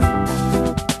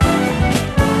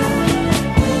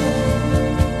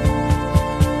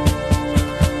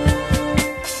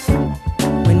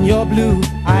 When you're blue,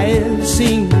 I'll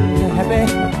sing a happy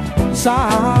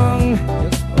song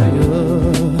just for you.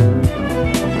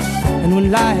 And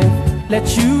when life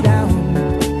lets you down,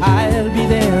 I'll be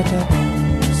there to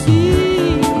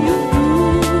see you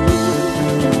through.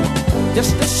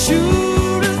 Just as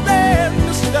sure as there's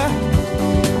Mr.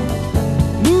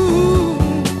 Moon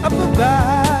up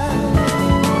above,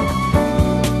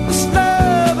 this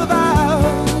love of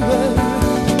ours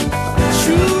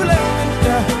truly meant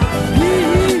to be.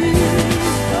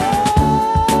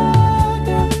 Oh,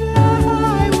 don't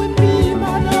lie with me,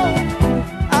 my love,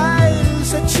 I'll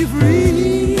set you free.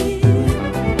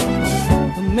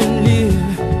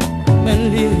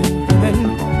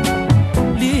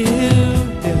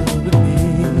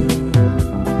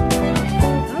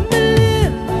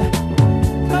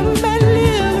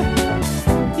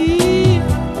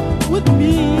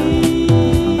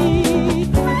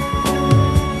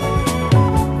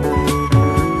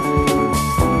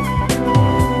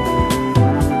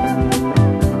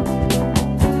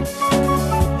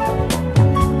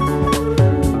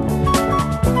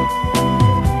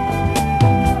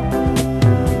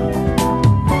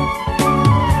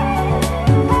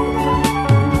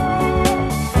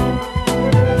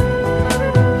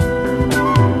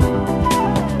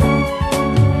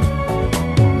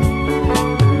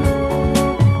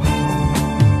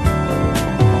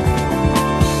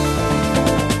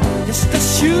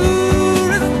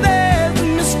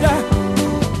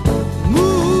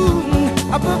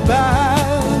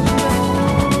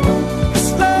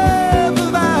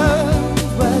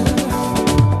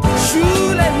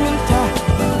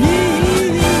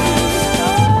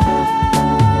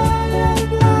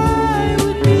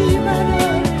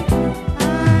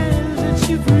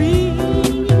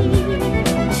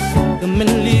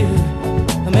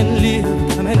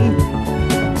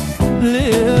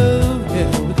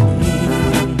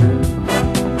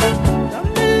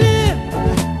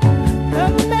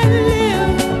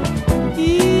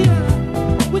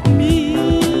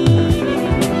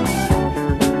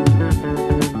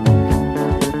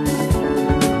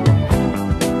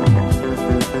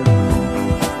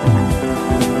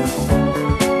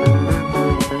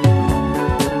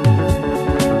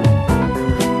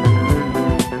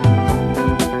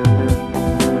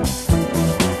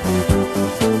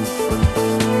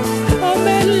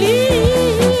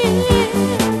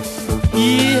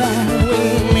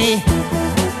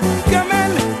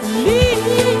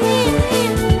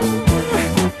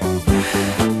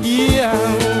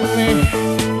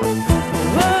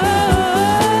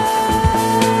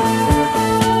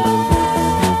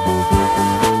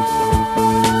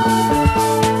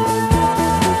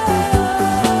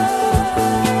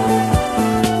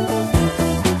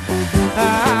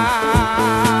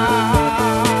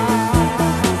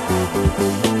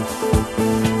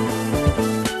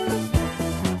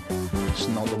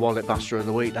 Of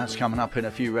the week, that's coming up in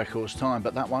a few records time,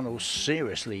 but that one will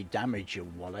seriously damage your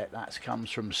wallet. That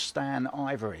comes from Stan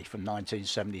Ivory from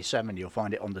 1977. You'll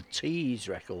find it on the Tease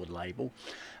record label,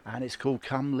 and it's called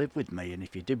Come Live With Me. And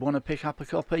if you did want to pick up a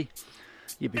copy,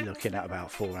 you'd be looking at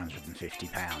about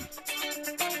 £450.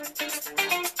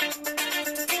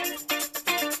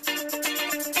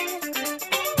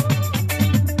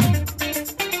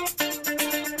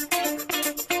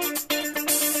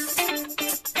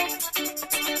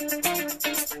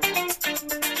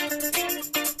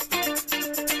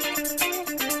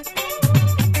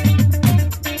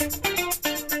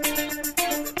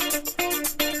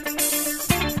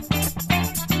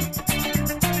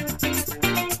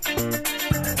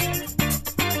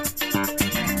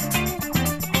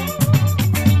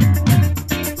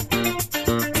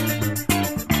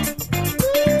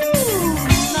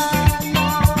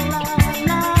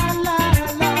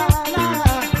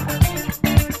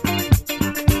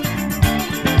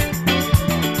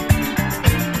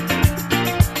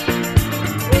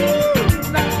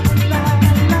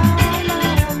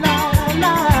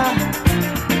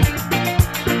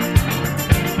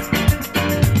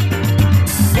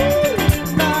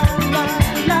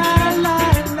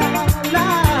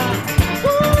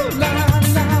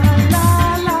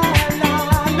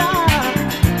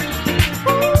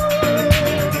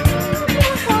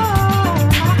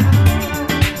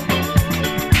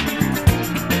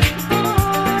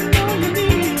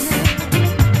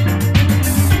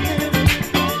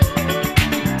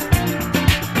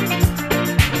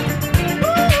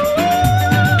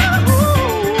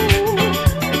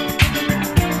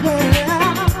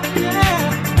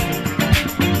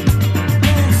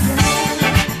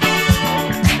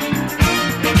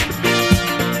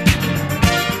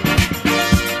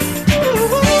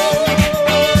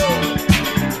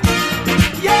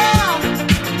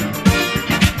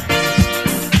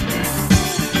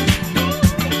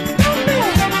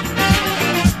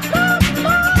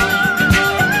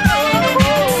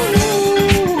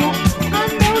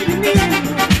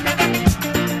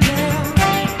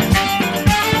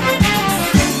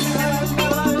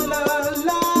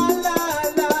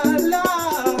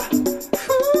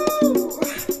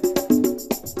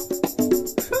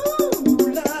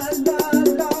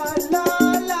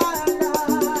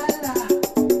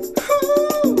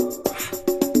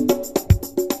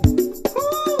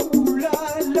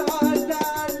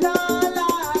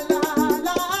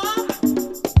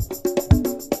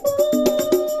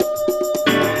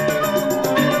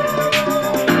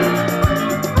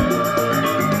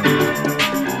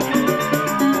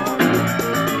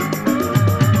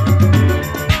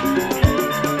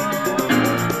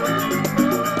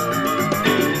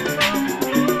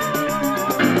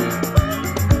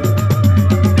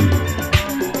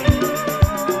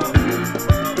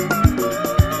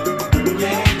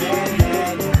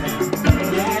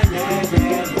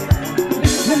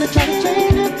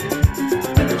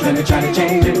 to try to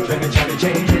change it, try to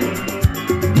change it.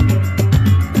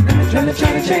 Try to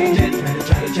change it,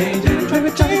 try to change it, try to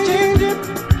change it.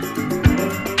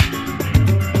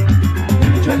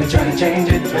 Try to change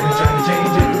it, try to change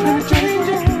it, try to change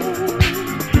it.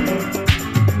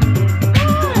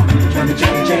 Try to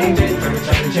change it, try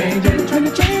to change it, try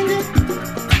to change it.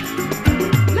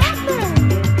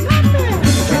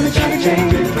 Try to change it,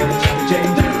 try to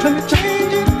change it, try to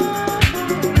change it.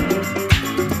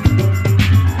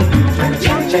 Try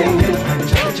to change it, try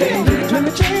to change it, try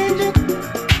to change it.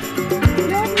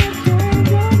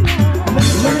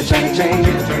 Try to change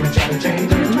it, try to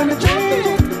change it, try to change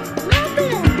it.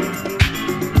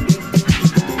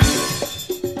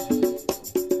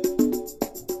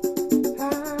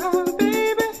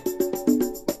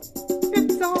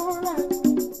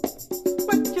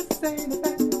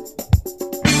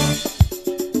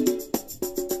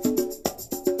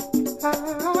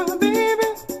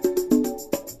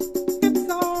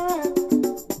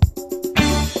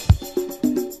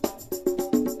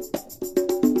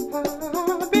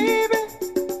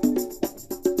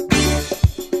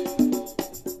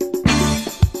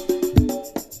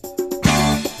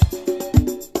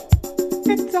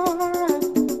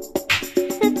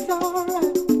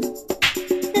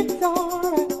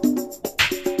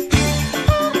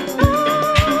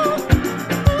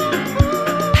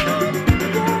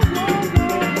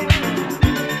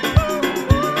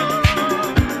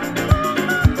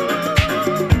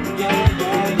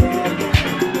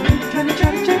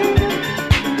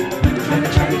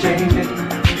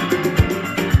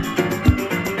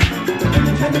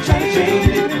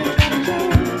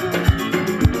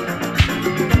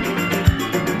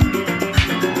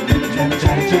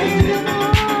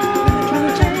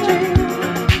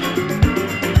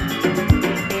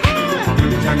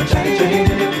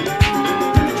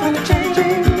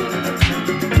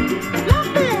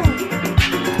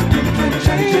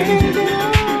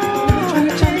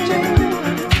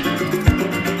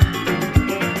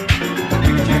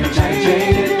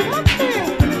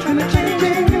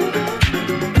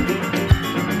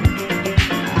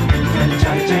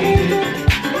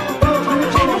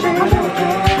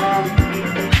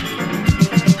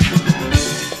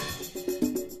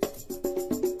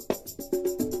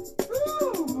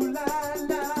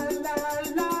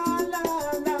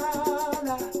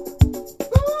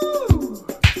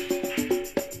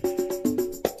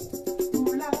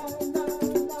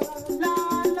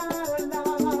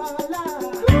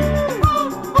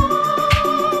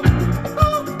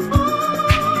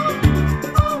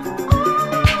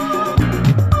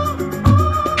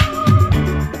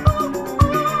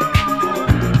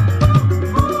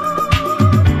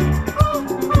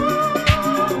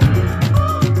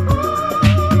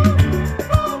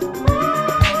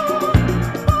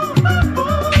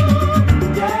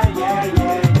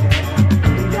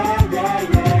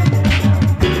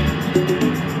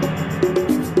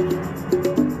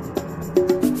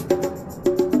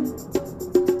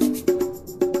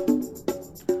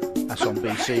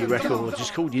 Records.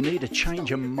 It's called You Need a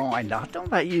Change of Mind. I don't know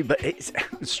about you, but it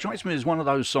strikes me as one of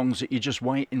those songs that you're just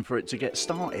waiting for it to get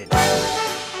started.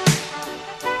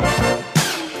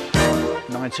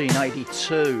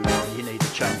 1982, You Need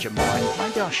a Change of Mind.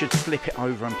 Maybe I should flip it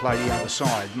over and play the other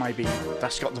side. Maybe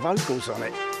that's got the vocals on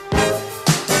it.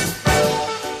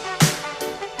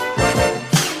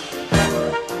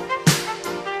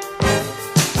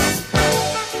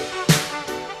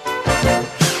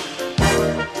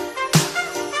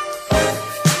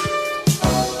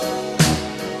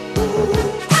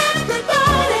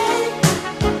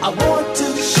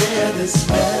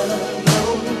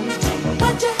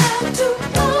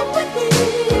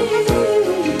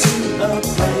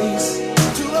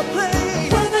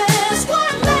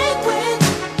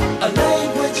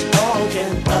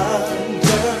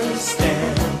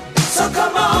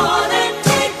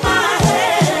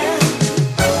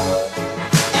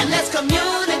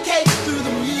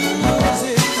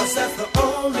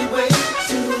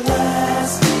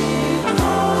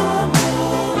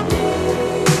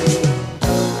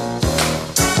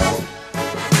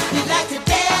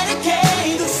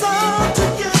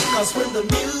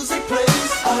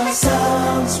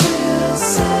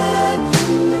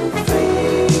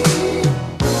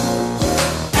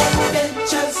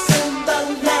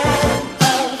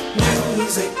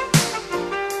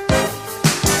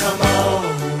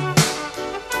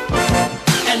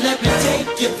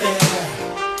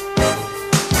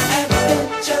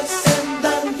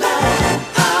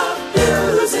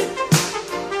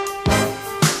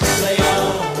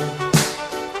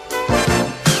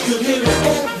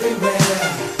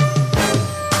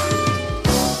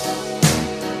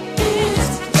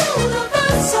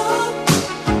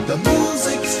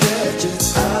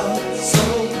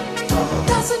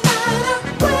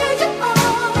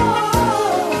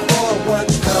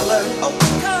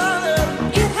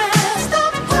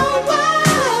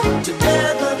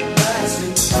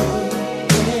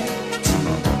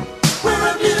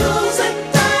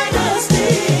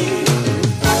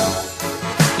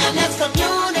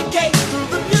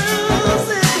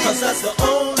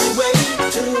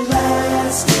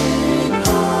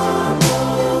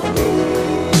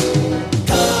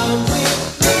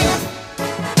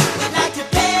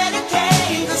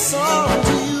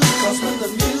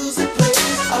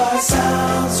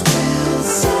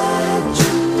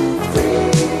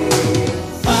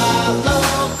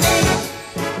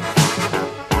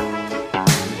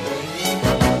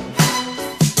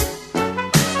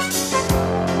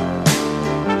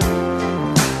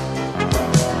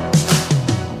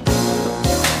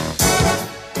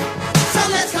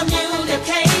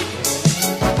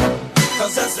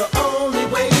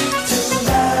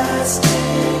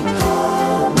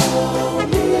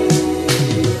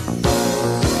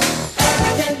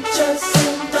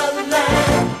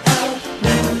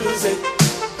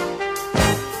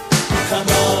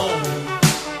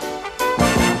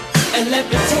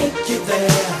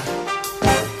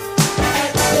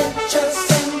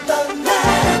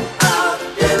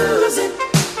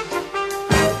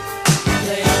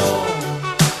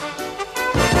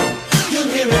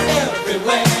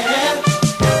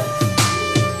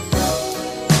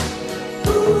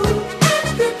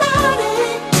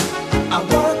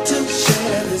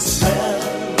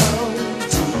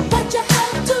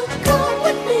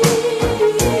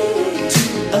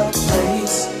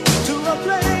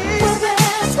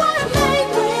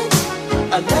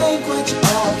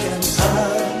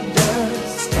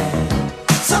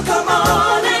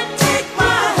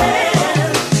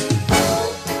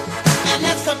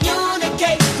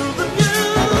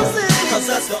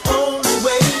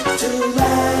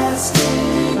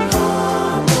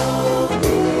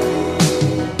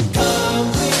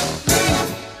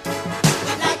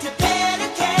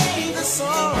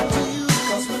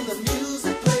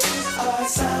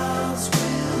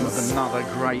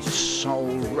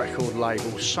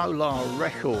 label, Solar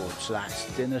Records.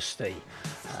 That's Dynasty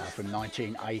from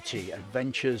 1980.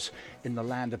 Adventures in the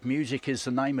Land of Music is the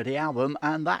name of the album,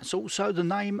 and that's also the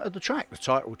name of the track, the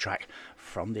title track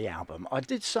from the album. I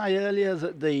did say earlier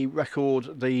that the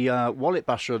record, the Wallet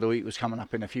Buster of the Week, was coming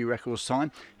up in a few records'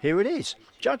 time. Here it is.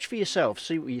 Judge for yourself,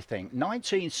 see what you think.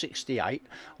 1968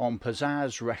 on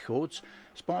Pizzazz Records.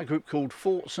 It's by a group called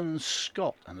Fortson and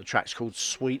Scott, and the track's called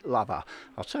Sweet Lover.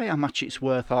 I'll tell you how much it's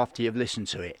worth after you've listened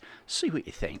to it. See what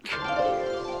you think.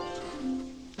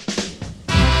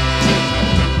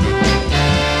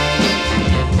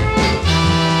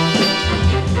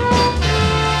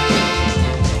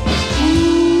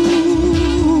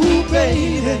 Ooh,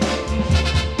 baby,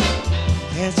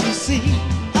 can't you see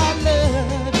I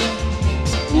love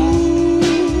you?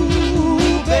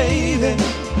 Ooh, baby,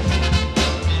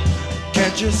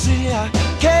 can't you see I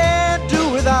can't do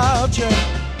without you?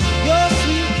 Your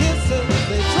sweet kisses,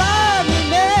 they drive me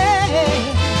mad.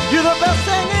 You're the best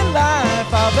thing in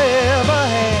life I've ever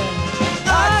had.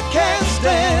 I can't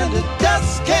stand it,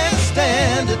 just can't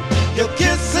stand it. Your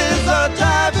kisses are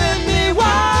driving me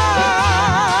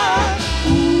wild.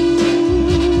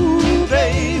 Ooh,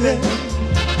 baby,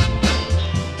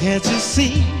 can't you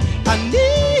see I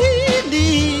need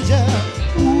you?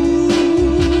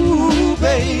 Ooh,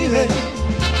 baby,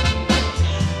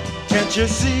 can't you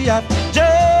see I've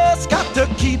just got to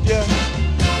keep you?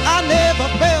 I never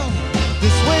felt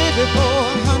this way before,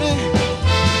 honey.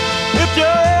 If you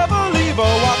ever leave or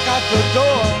walk out the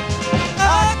door,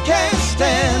 I can't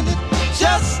stand it,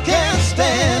 just can't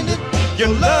stand it. Your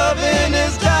loving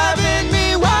is driving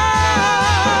me wild,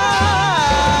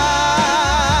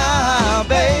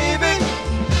 baby.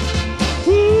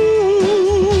 Ooh,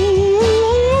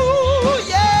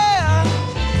 yeah.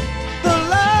 The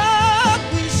love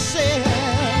we share,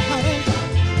 honey,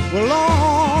 will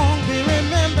long be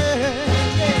remembered.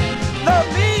 Yeah.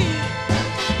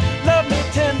 Love me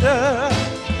tender.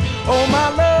 Oh, my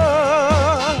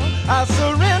love, I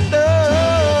surrender.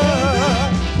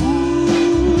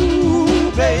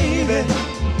 Ooh, baby,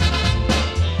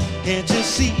 can't you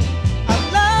see I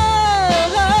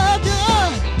love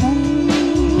you?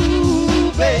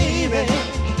 Ooh, baby,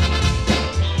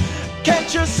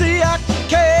 can't you see I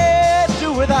can't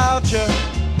do without you?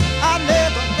 I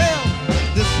never felt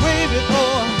this way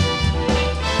before.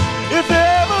 If you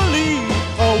ever leave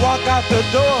or walk out the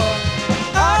door,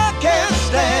 I can't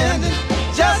stand it,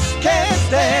 just can't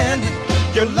stand it.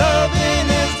 Your loving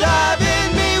is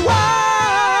driving me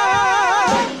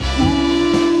wild.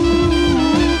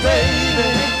 Ooh,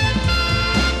 baby.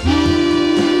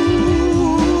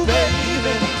 Ooh,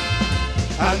 baby.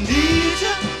 I need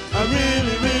you. I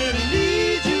really, really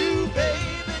need you, baby.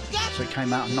 So it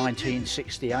came out in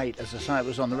 1968. As I say, it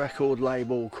was on the record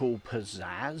label called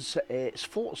Pizzazz. It's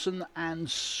Fortson and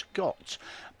Scott.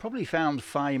 Probably found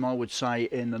fame, I would say,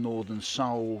 in the Northern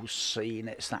Soul scene.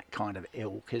 It's that kind of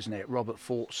ilk, isn't it? Robert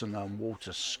Fortson and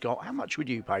Walter Scott. How much would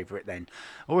you pay for it then?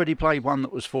 Already played one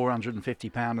that was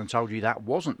 £450 and told you that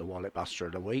wasn't the Wallet Buster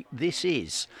of the Week. This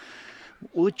is.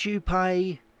 Would you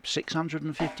pay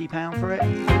 £650 for it?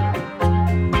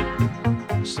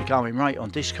 It's the going rate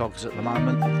on Discogs at the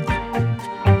moment.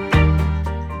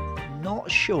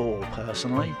 Not sure,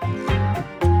 personally.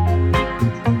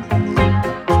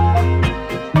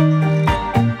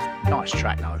 Nice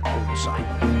track though, all the same.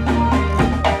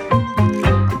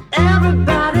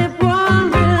 Everybody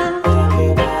wondering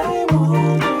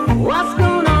what's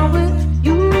going on with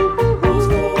you.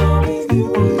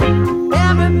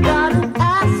 Everybody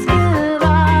asking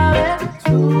about it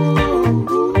too.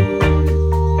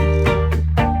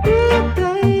 Ooh,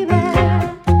 baby,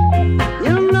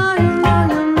 you know I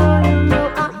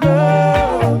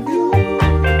love you.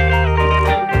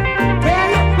 Tell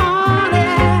your honey,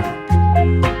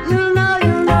 you know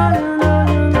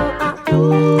I do.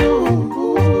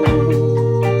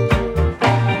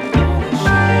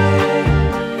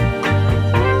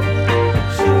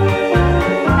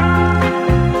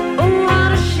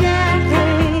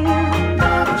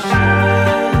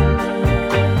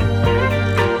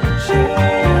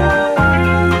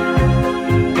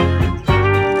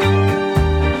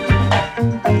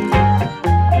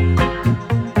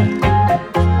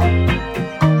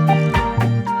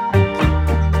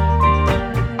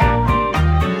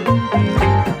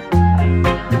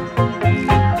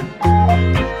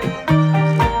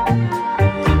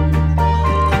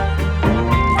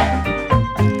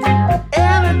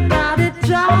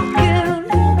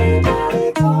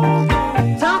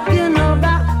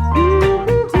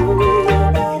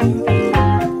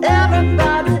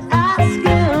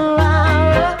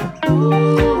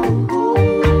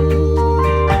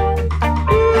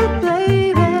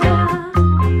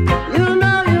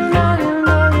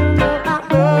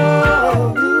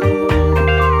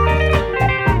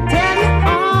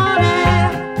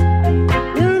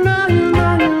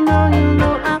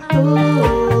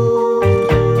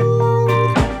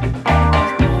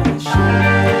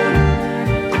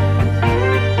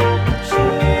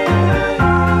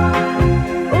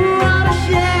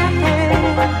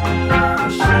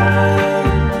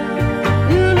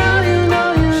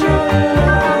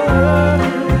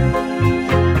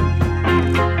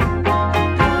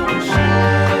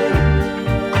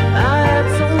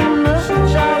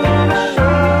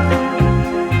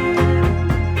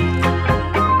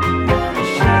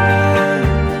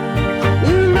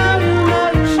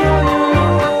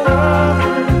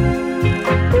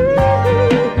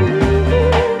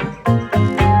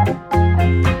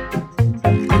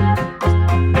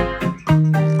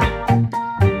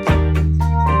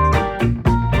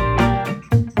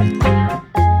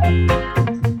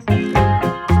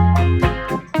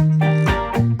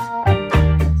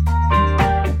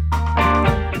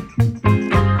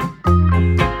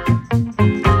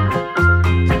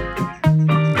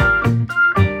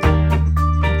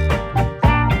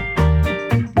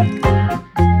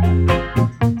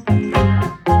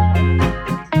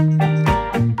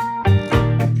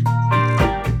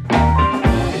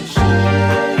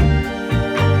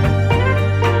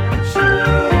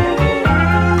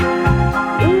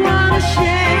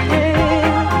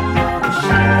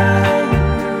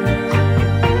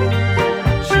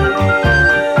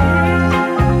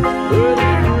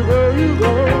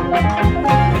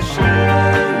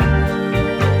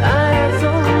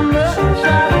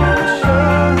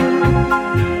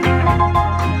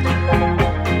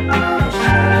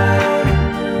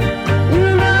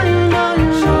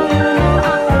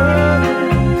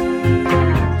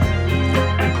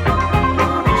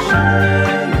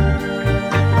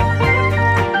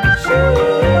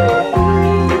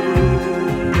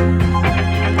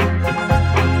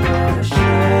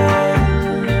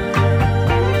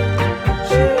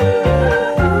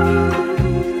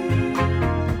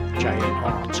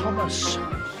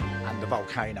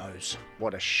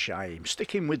 what a shame.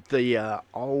 Sticking with the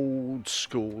old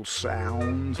school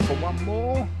sound for one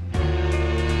more.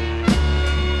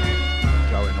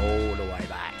 Going all the way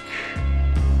back.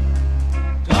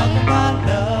 Talk about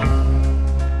love.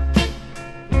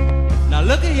 Now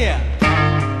look at here.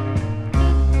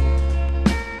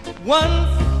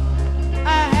 Once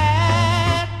I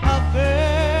had a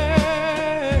girl,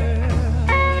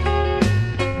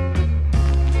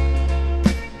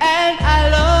 and I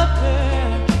loved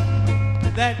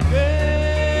her, that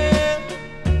girl.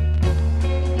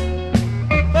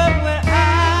 But when I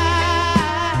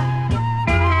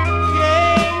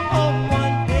came home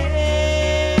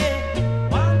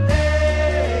one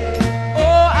day,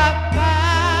 oh, I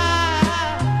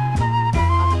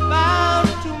found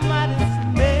to my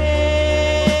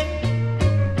dismay,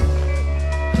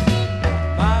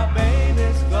 my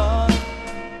baby's gone.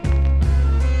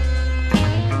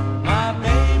 My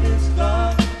baby's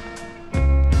gone.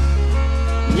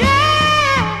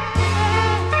 Yeah.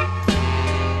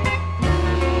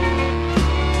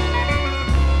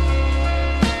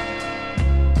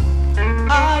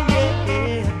 Oh,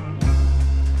 yeah.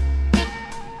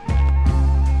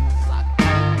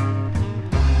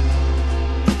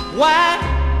 Why,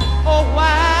 oh,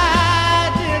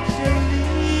 why did you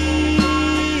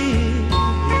leave?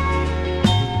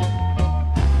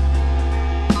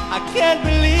 I can't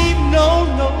believe, no,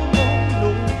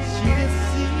 she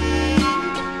deceived.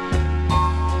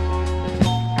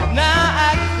 Now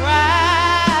I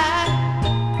cry,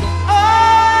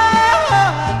 oh, I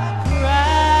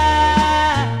cry,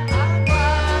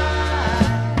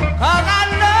 'cause I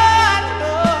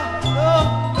know,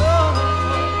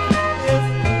 it's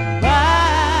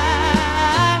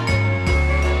right.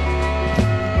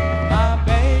 My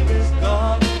baby's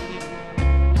gone.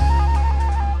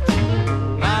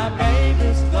 My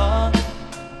baby's gone.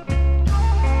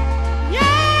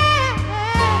 Yeah.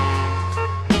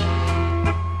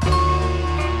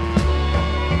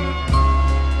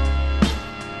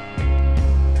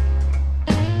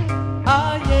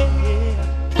 Oh yeah.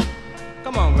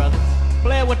 Come on, brothers.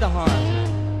 Play it with the horns.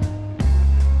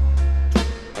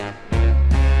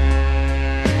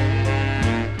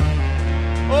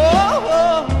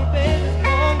 Oh, baby,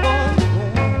 gone.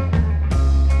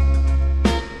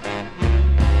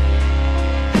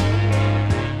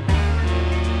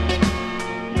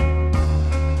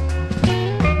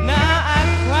 Now I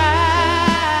cry,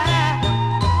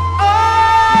 oh,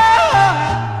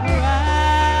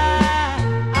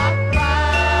 I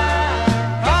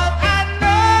cry, 'cause I know,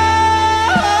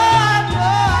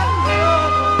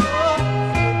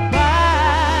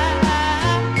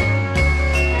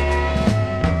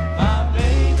 my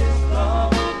baby's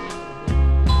gone.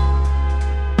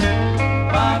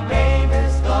 My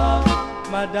baby's gone,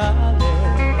 my darling.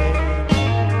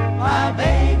 My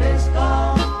baby's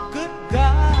gone. Good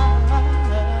God.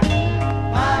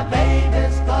 My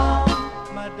baby's gone,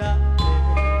 my darling.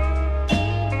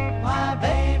 My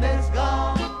baby's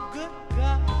gone. Good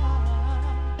God.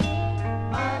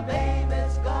 My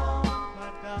baby's gone, my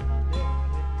darling.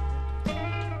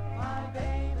 My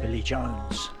baby. Billy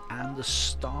Jones and the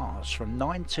Stars from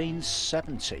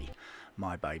 1970.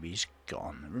 My Baby's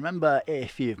Gone. Remember,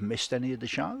 if you've missed any of the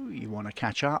show, you want to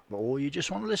catch up, or you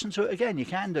just want to listen to it again, you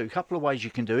can do. A couple of ways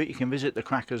you can do it. You can visit the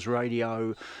Crackers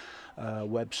Radio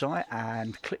website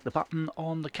and click the button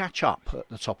on the catch up at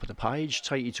the top of the page,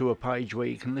 take you to a page where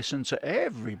you can listen to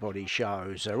everybody's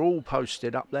shows. They're all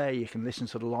posted up there. You can listen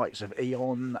to the likes of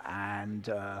Eon and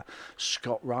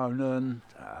Scott Ronan.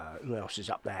 Who else is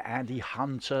up there? Andy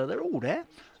Hunter. They're all there.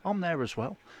 I'm there as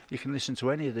well. You can listen to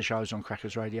any of the shows on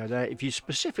Crackers Radio there. If you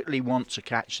specifically want to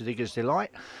catch The Digger's Delight,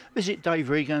 visit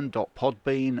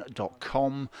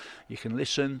daveregan.podbean.com. You can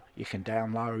listen, you can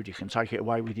download, you can take it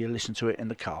away with you, listen to it in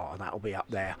the car. That'll be up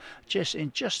there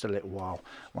in just a little while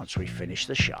once we finish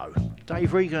the show.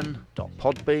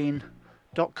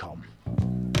 daveregan.podbean.com.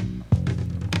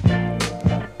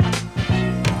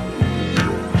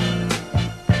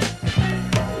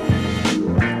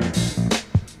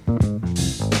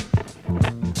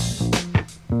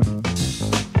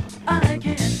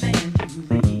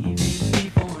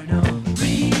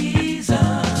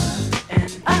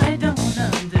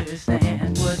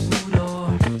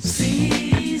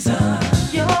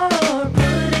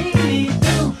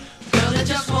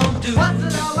 What's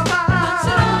it all about?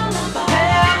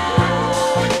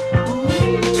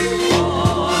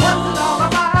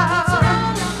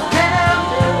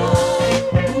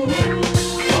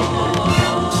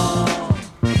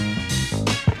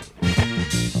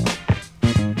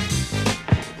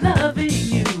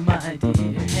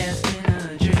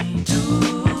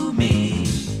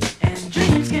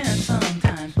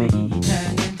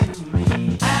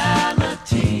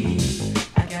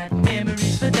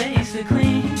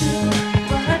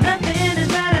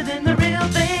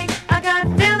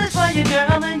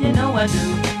 I do.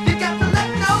 You got to let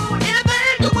me know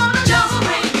anything you wanna know. Just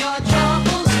bring your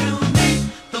troubles to me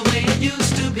the way it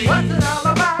used to be. What's it all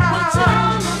about? What's it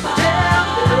all about? Tell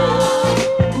me.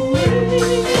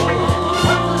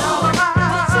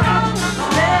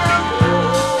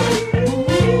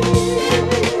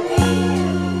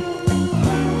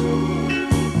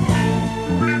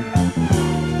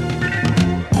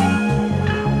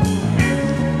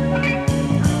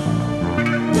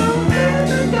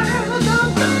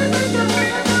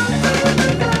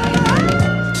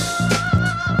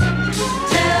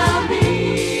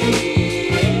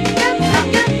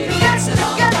 What's it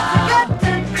all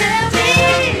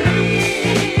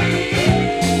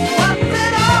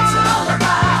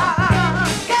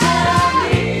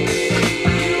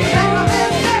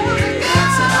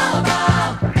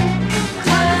about?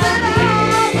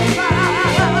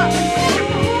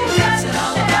 What's it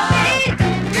all about?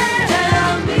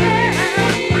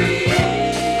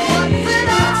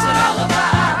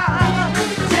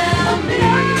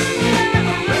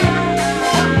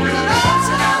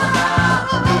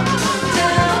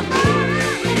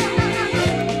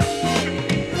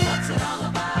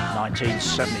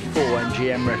 Tell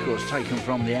MGM Records, taken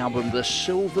from the album The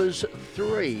Silvers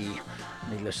 3.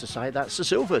 Needless to say, that's The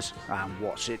Silvers, and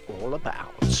what's it all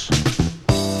about?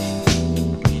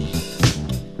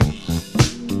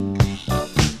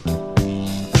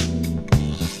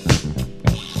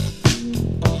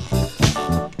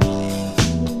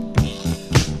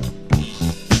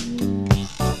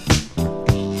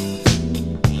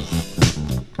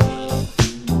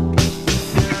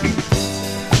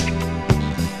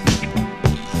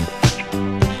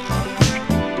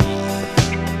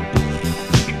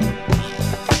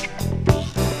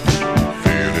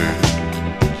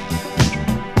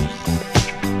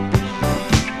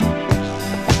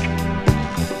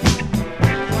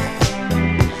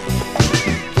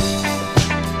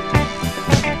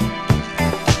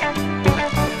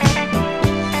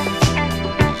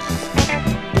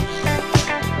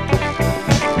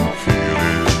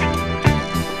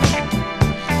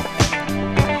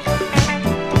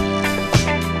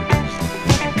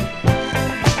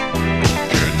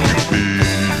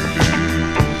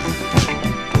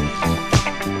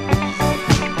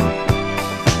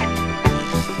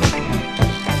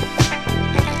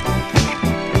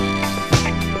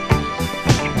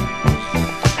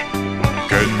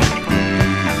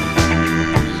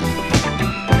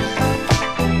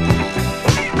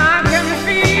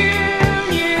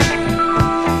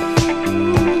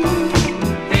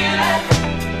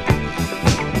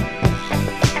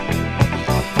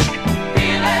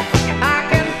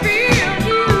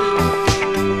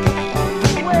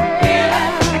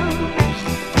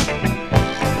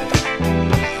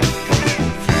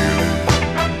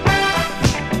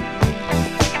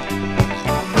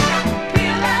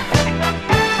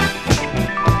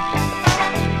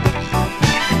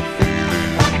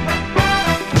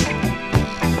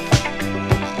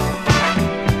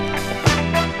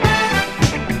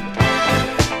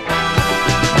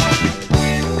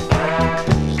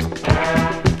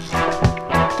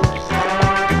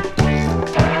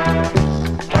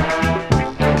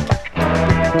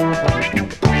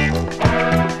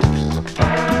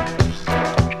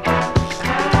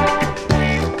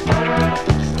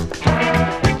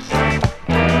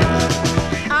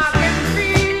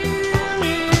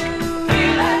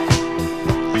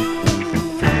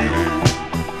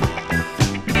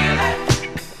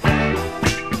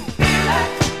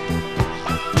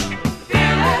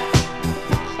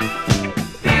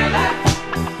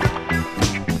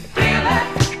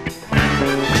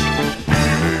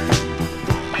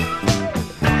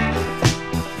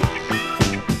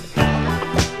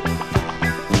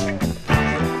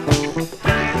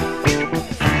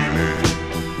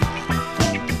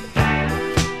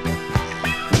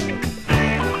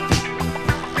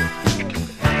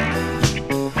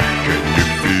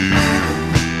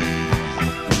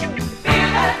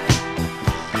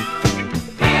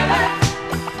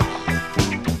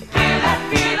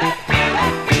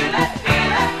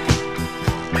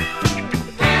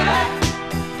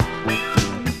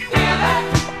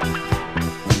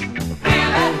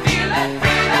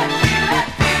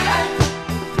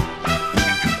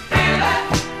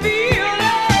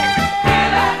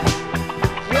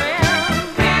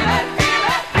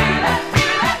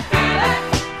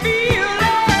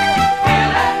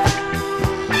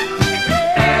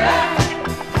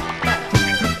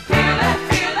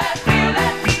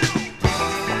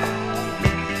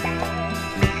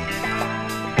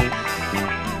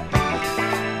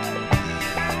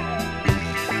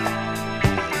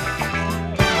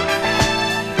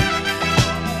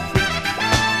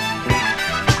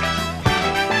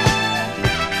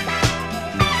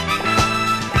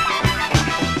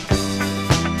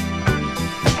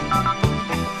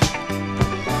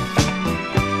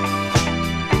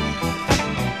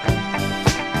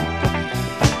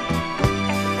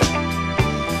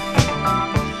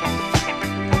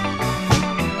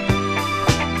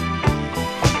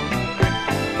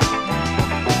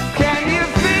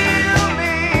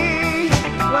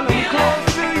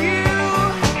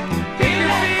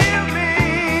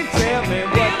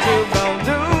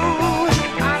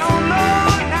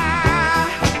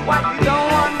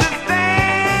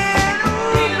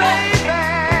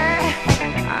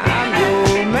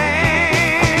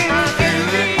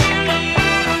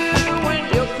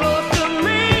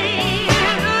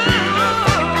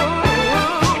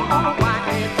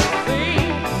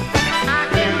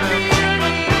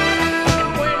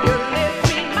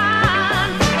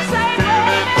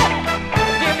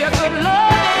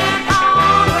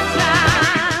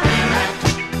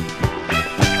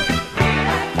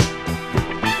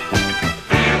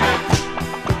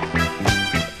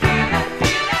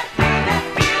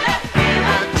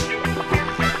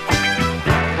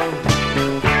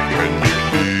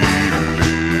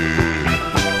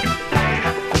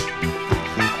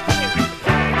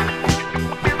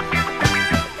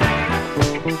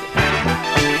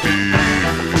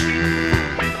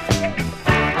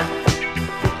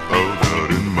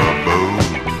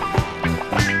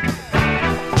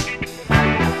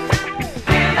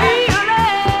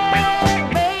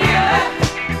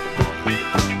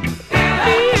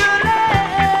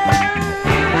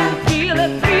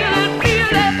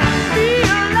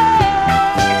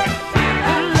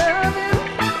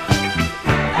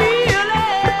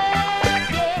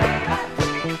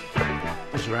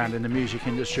 around in the music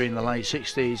industry in the late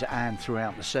 60s and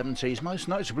throughout the 70s, most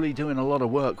notably doing a lot of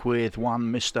work with one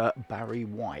Mr. Barry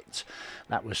White.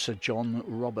 That was Sir John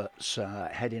Roberts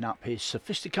heading up his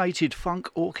sophisticated funk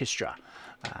orchestra,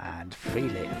 and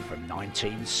Feel It from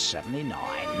 1979.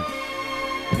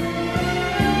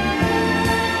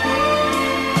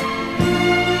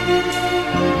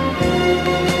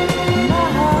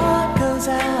 My heart goes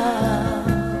out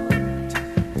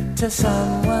to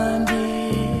someone dear.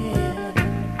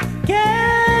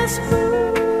 Guess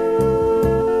who?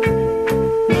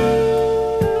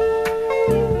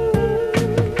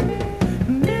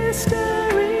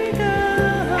 Mystery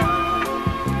girl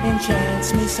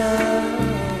enchants me so.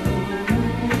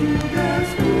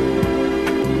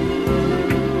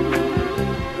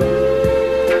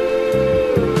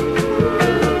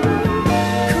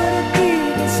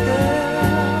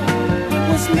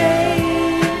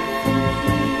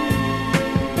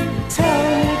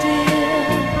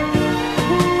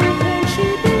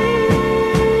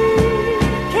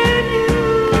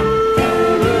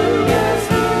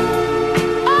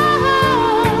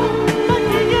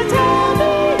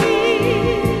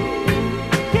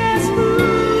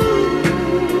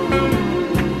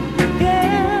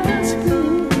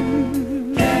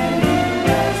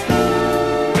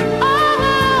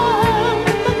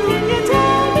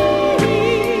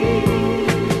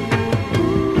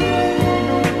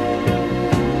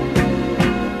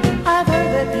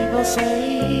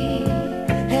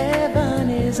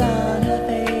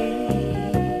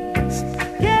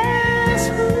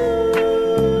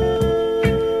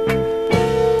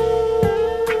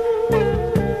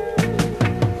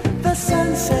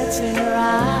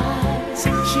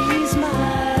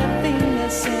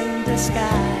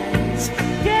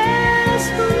 Guess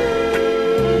who?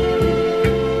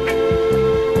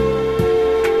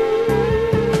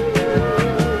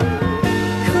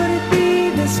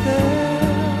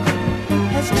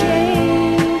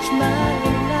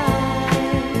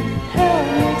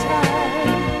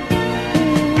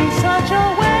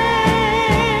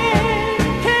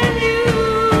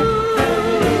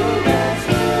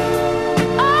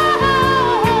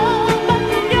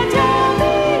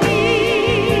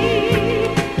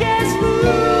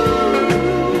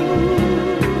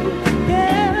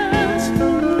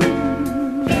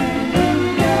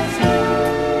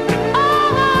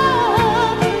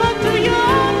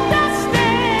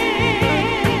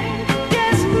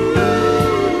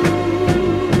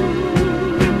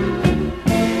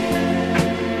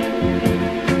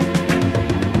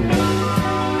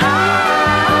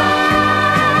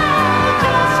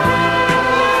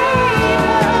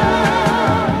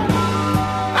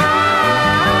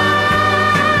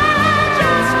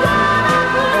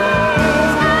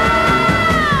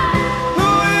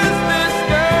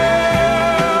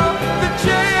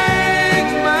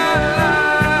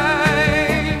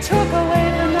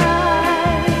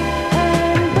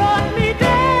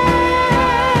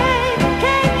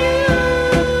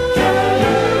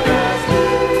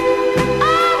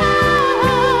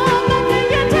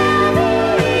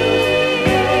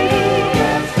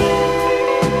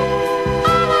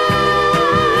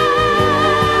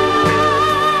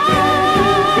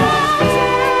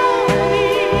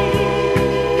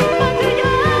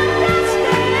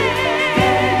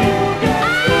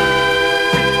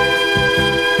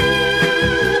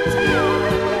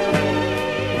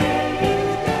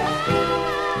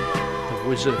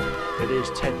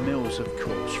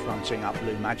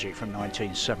 From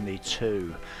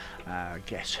 1972.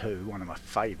 Guess Who, one of my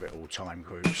favourite all-time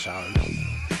groups, so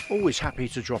always happy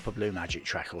to drop a Blue Magic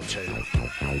track or two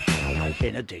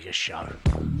in a Digger show.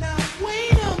 Now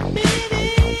wait a minute.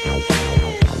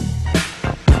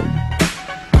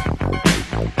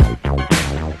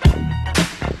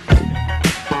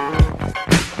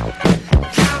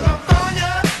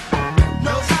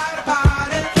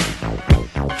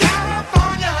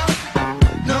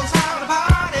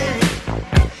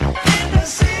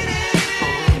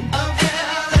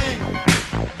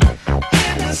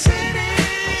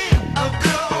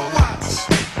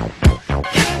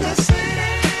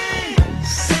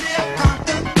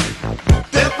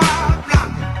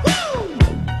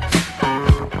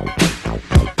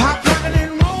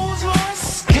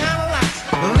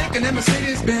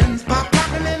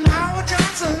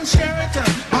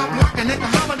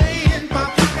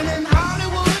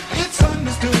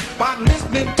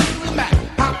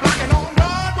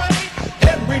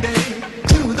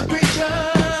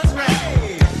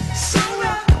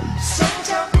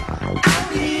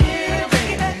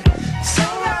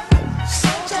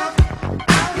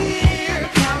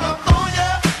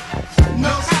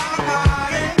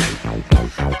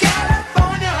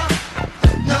 California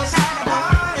knows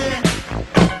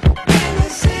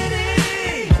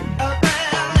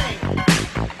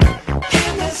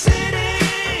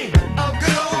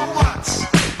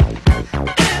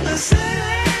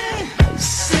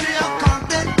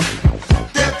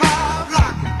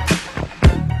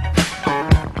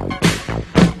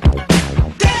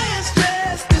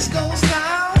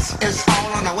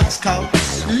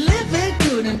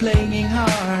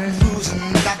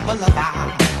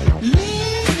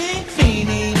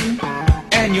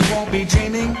be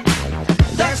dreaming.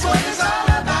 That's what it's all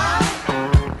about.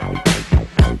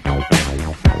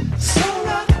 So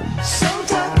rough, so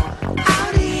tough,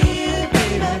 out here,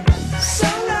 baby. So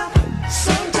rough,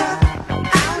 so tough,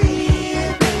 out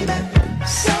here, baby.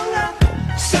 So rough,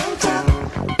 so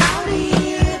tough, out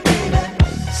here, baby.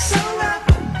 So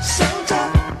rough, so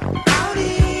tough, out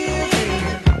here,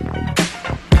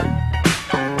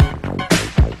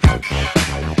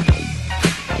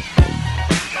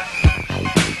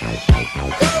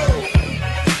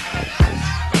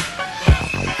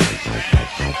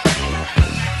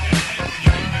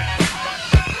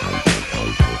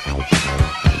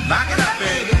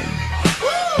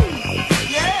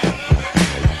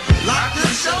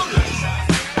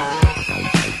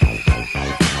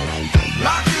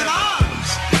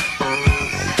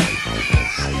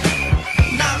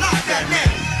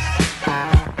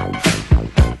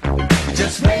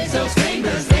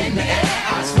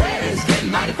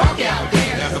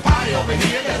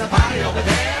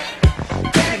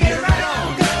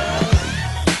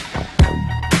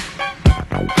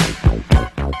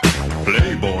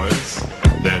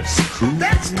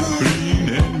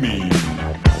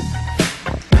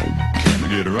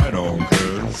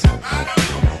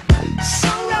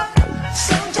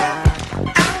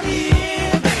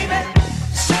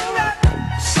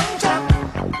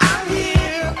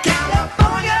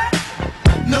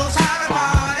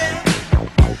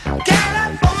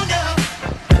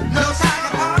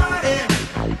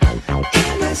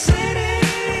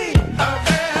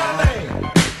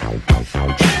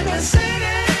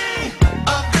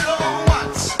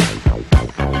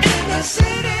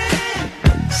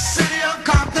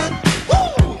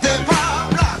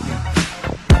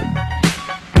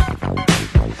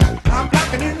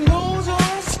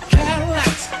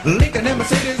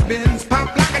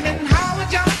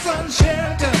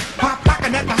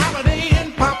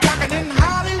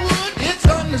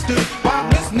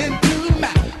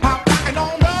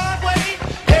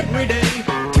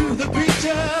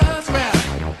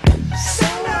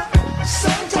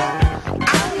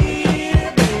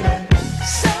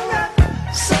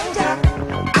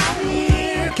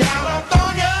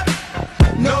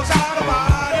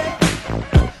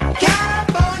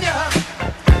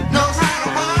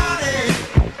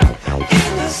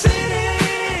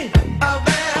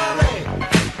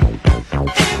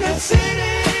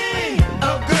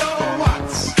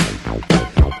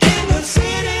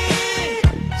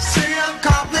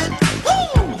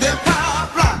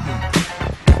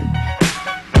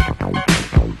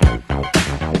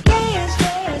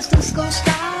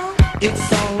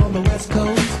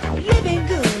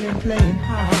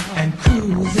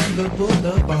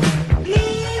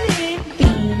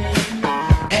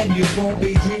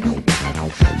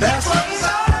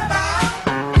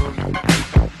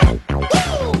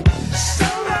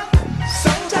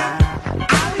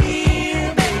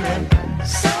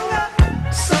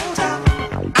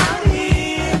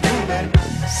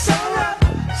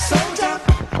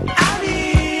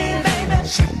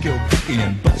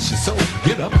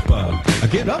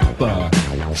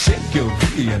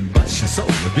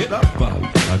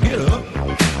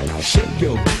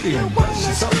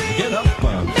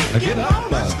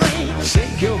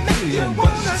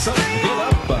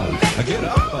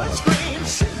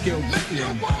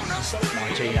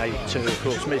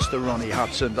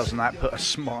 doesn't that put a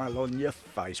smile on your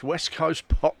face? West Coast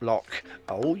Pop Lock,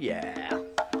 oh yeah.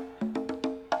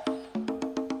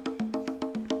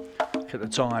 Look at the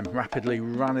time, rapidly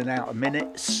running out of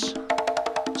minutes.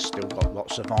 Still got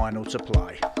lots of vinyl to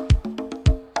play.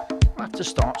 I'll have to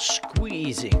start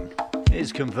squeezing.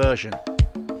 Here's Conversion.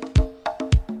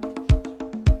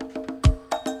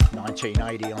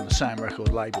 1980 on the Sam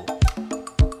record label.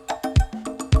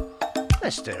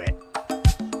 Let's do it.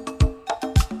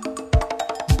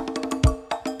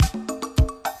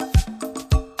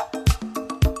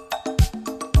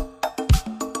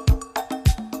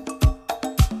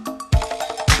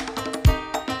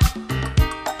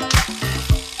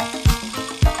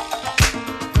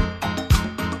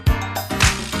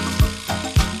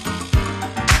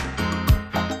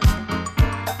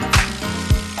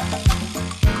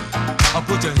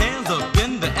 Put your hands up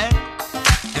in the air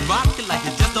and rock it like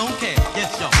you just don't care.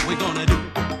 Yes, y'all, we're gonna do.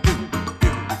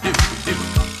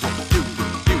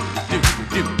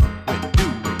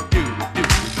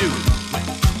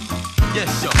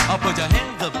 Yes, y'all, I'll put your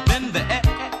hands up in the air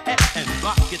and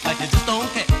rock it like you just don't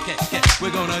care.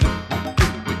 We're gonna do.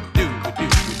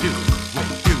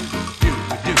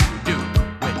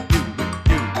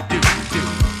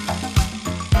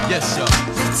 Yes, y'all.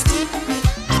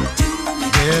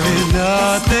 There is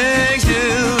nothing to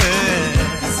it.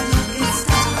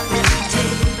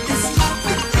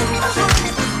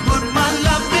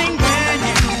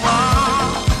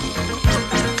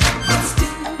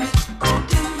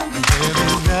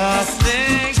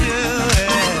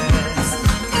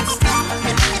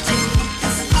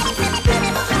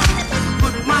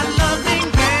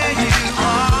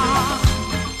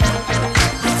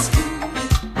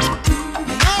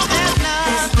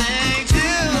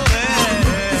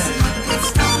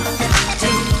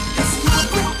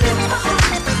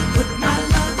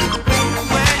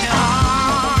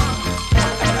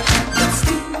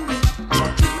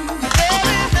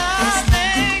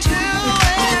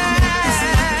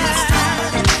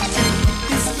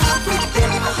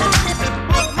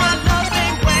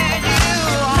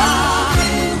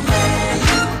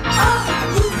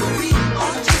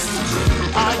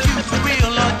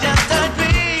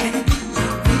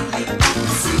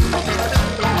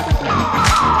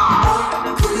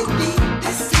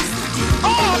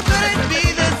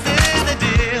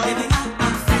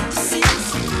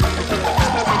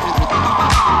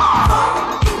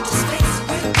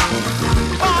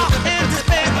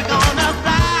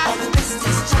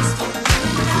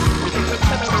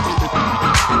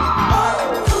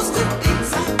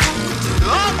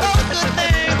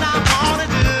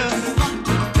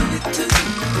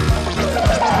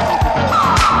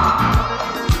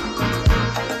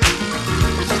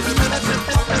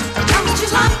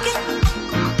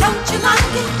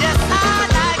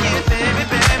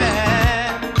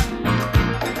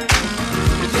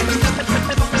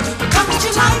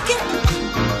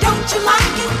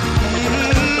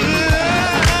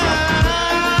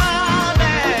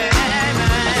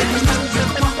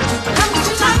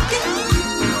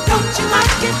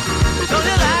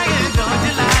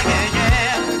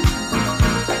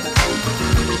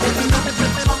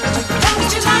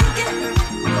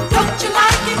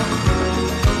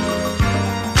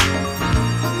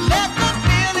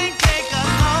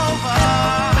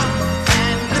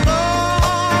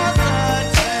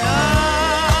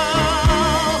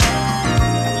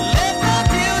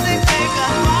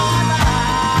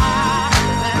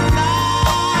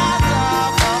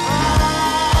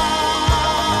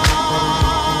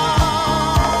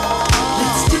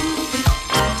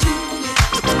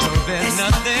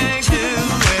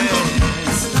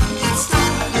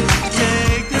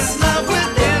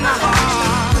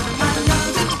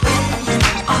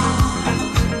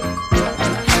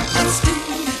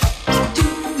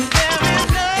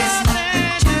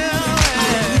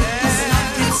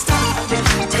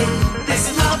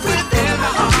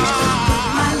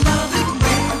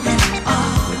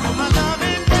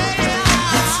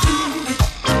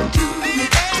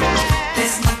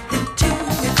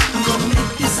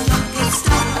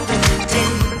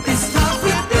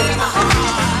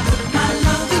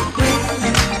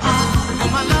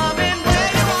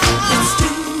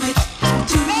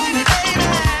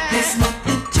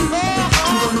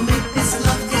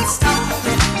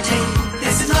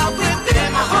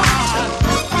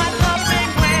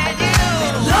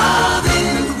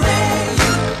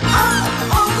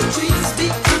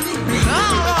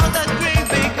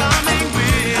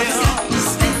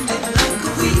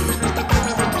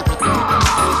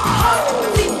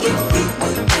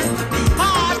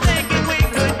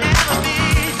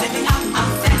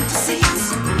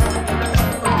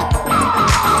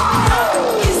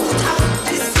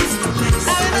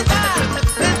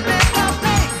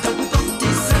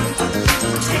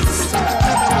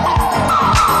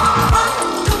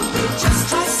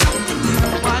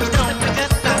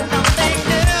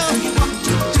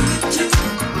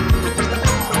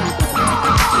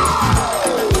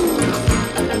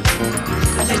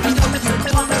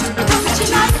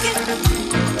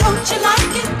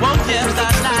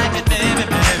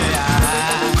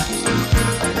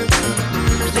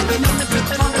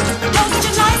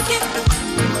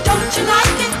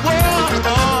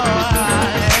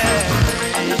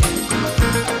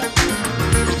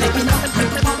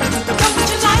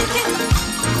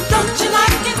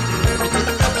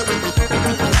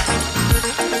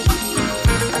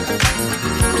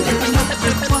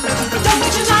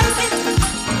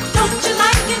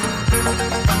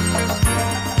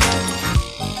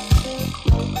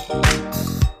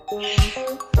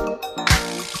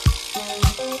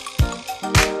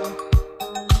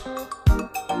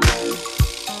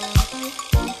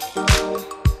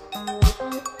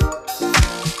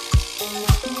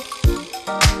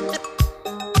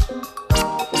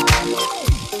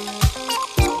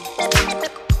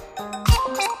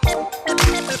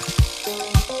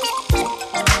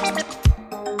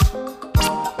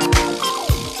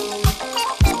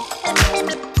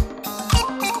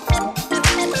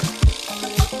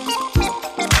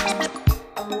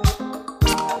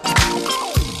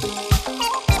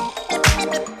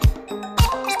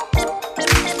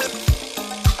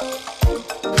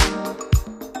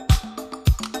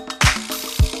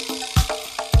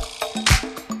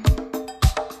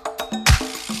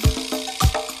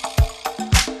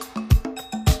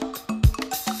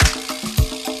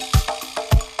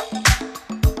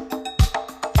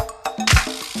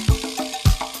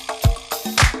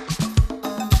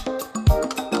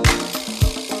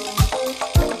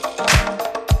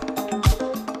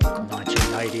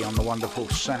 wonderful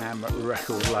Sam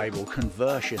record label,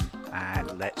 Conversion,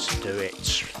 and Let's Do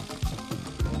It.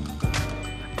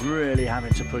 Really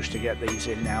having to push to get these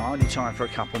in now. Only time for a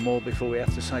couple more before we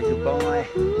have to say goodbye.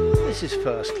 This is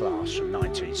First Class from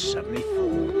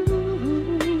 1974.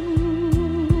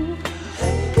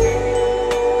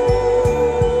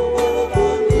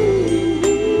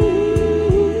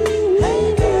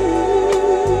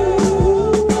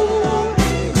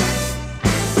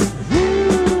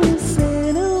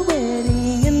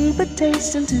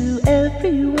 To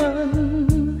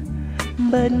everyone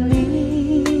but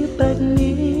me, but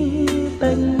me,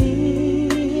 but me.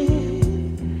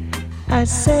 I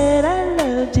said I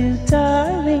loved you,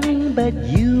 darling, but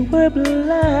you were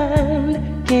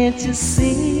blind. Can't you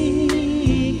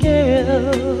see,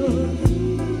 girl?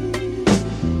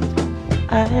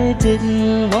 I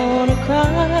didn't want to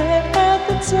cry at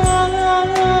the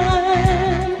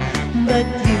time, but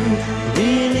you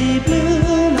really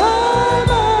blew my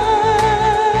mind.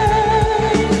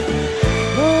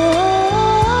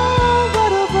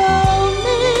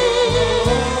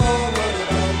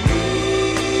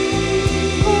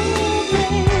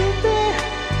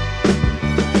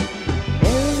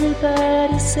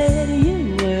 Said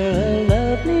you were a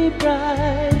lovely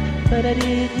bride, but I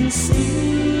didn't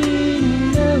see,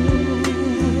 no,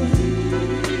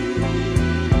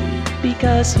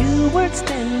 because you weren't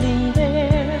standing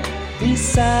there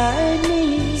beside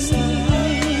me,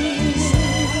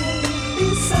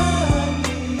 beside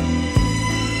me.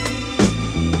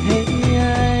 Hey, I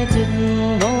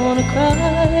didn't want to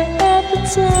cry at the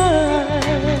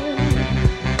time,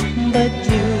 but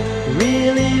you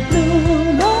really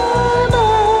blew my mind.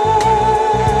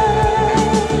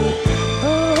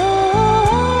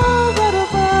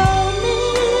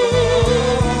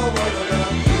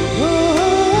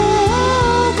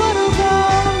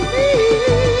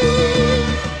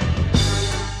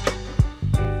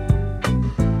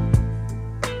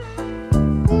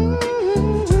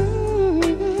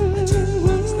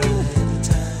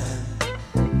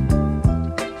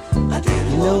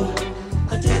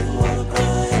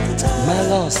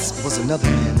 Was another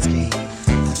man's game.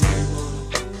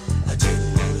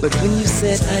 But when you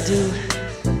said I do,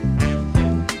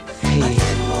 hey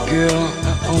girl, I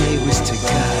only wish to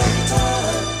God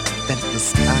that it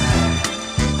was I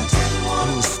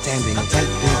who was standing right there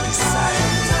beside me.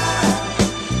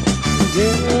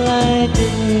 Girl, I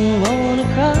didn't want to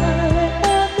cry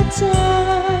at the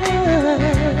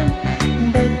time,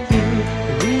 but you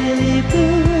really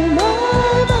blew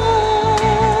my mind.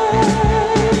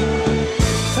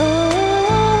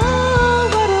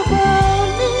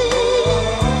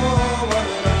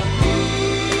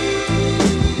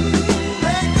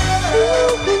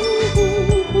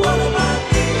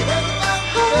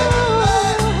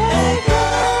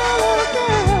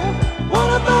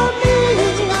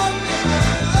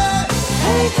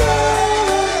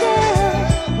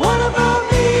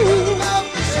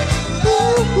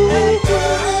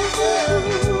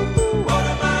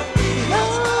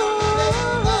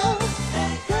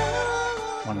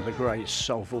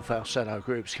 Soulful falsetto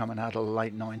groups coming out of the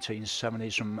late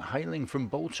 1970s, hailing from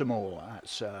Baltimore.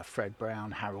 That's Fred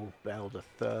Brown, Harold Bell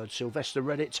III, Sylvester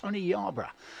Reddit, Tony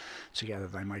Yarborough. Together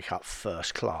they make up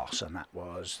First Class, and that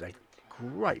was the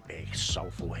great big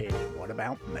soulful hit, What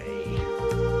About Me?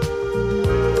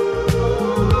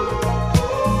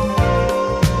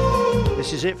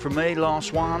 This is it from me,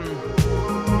 last one.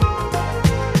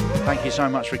 Thank you so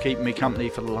much for keeping me company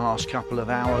for the last couple of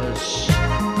hours.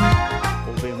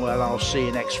 All being well, I'll see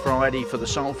you next Friday for the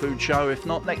Soul Food Show. If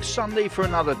not, next Sunday for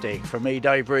another dig. From me,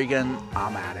 Dave Regan,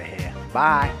 I'm out of here.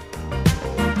 Bye.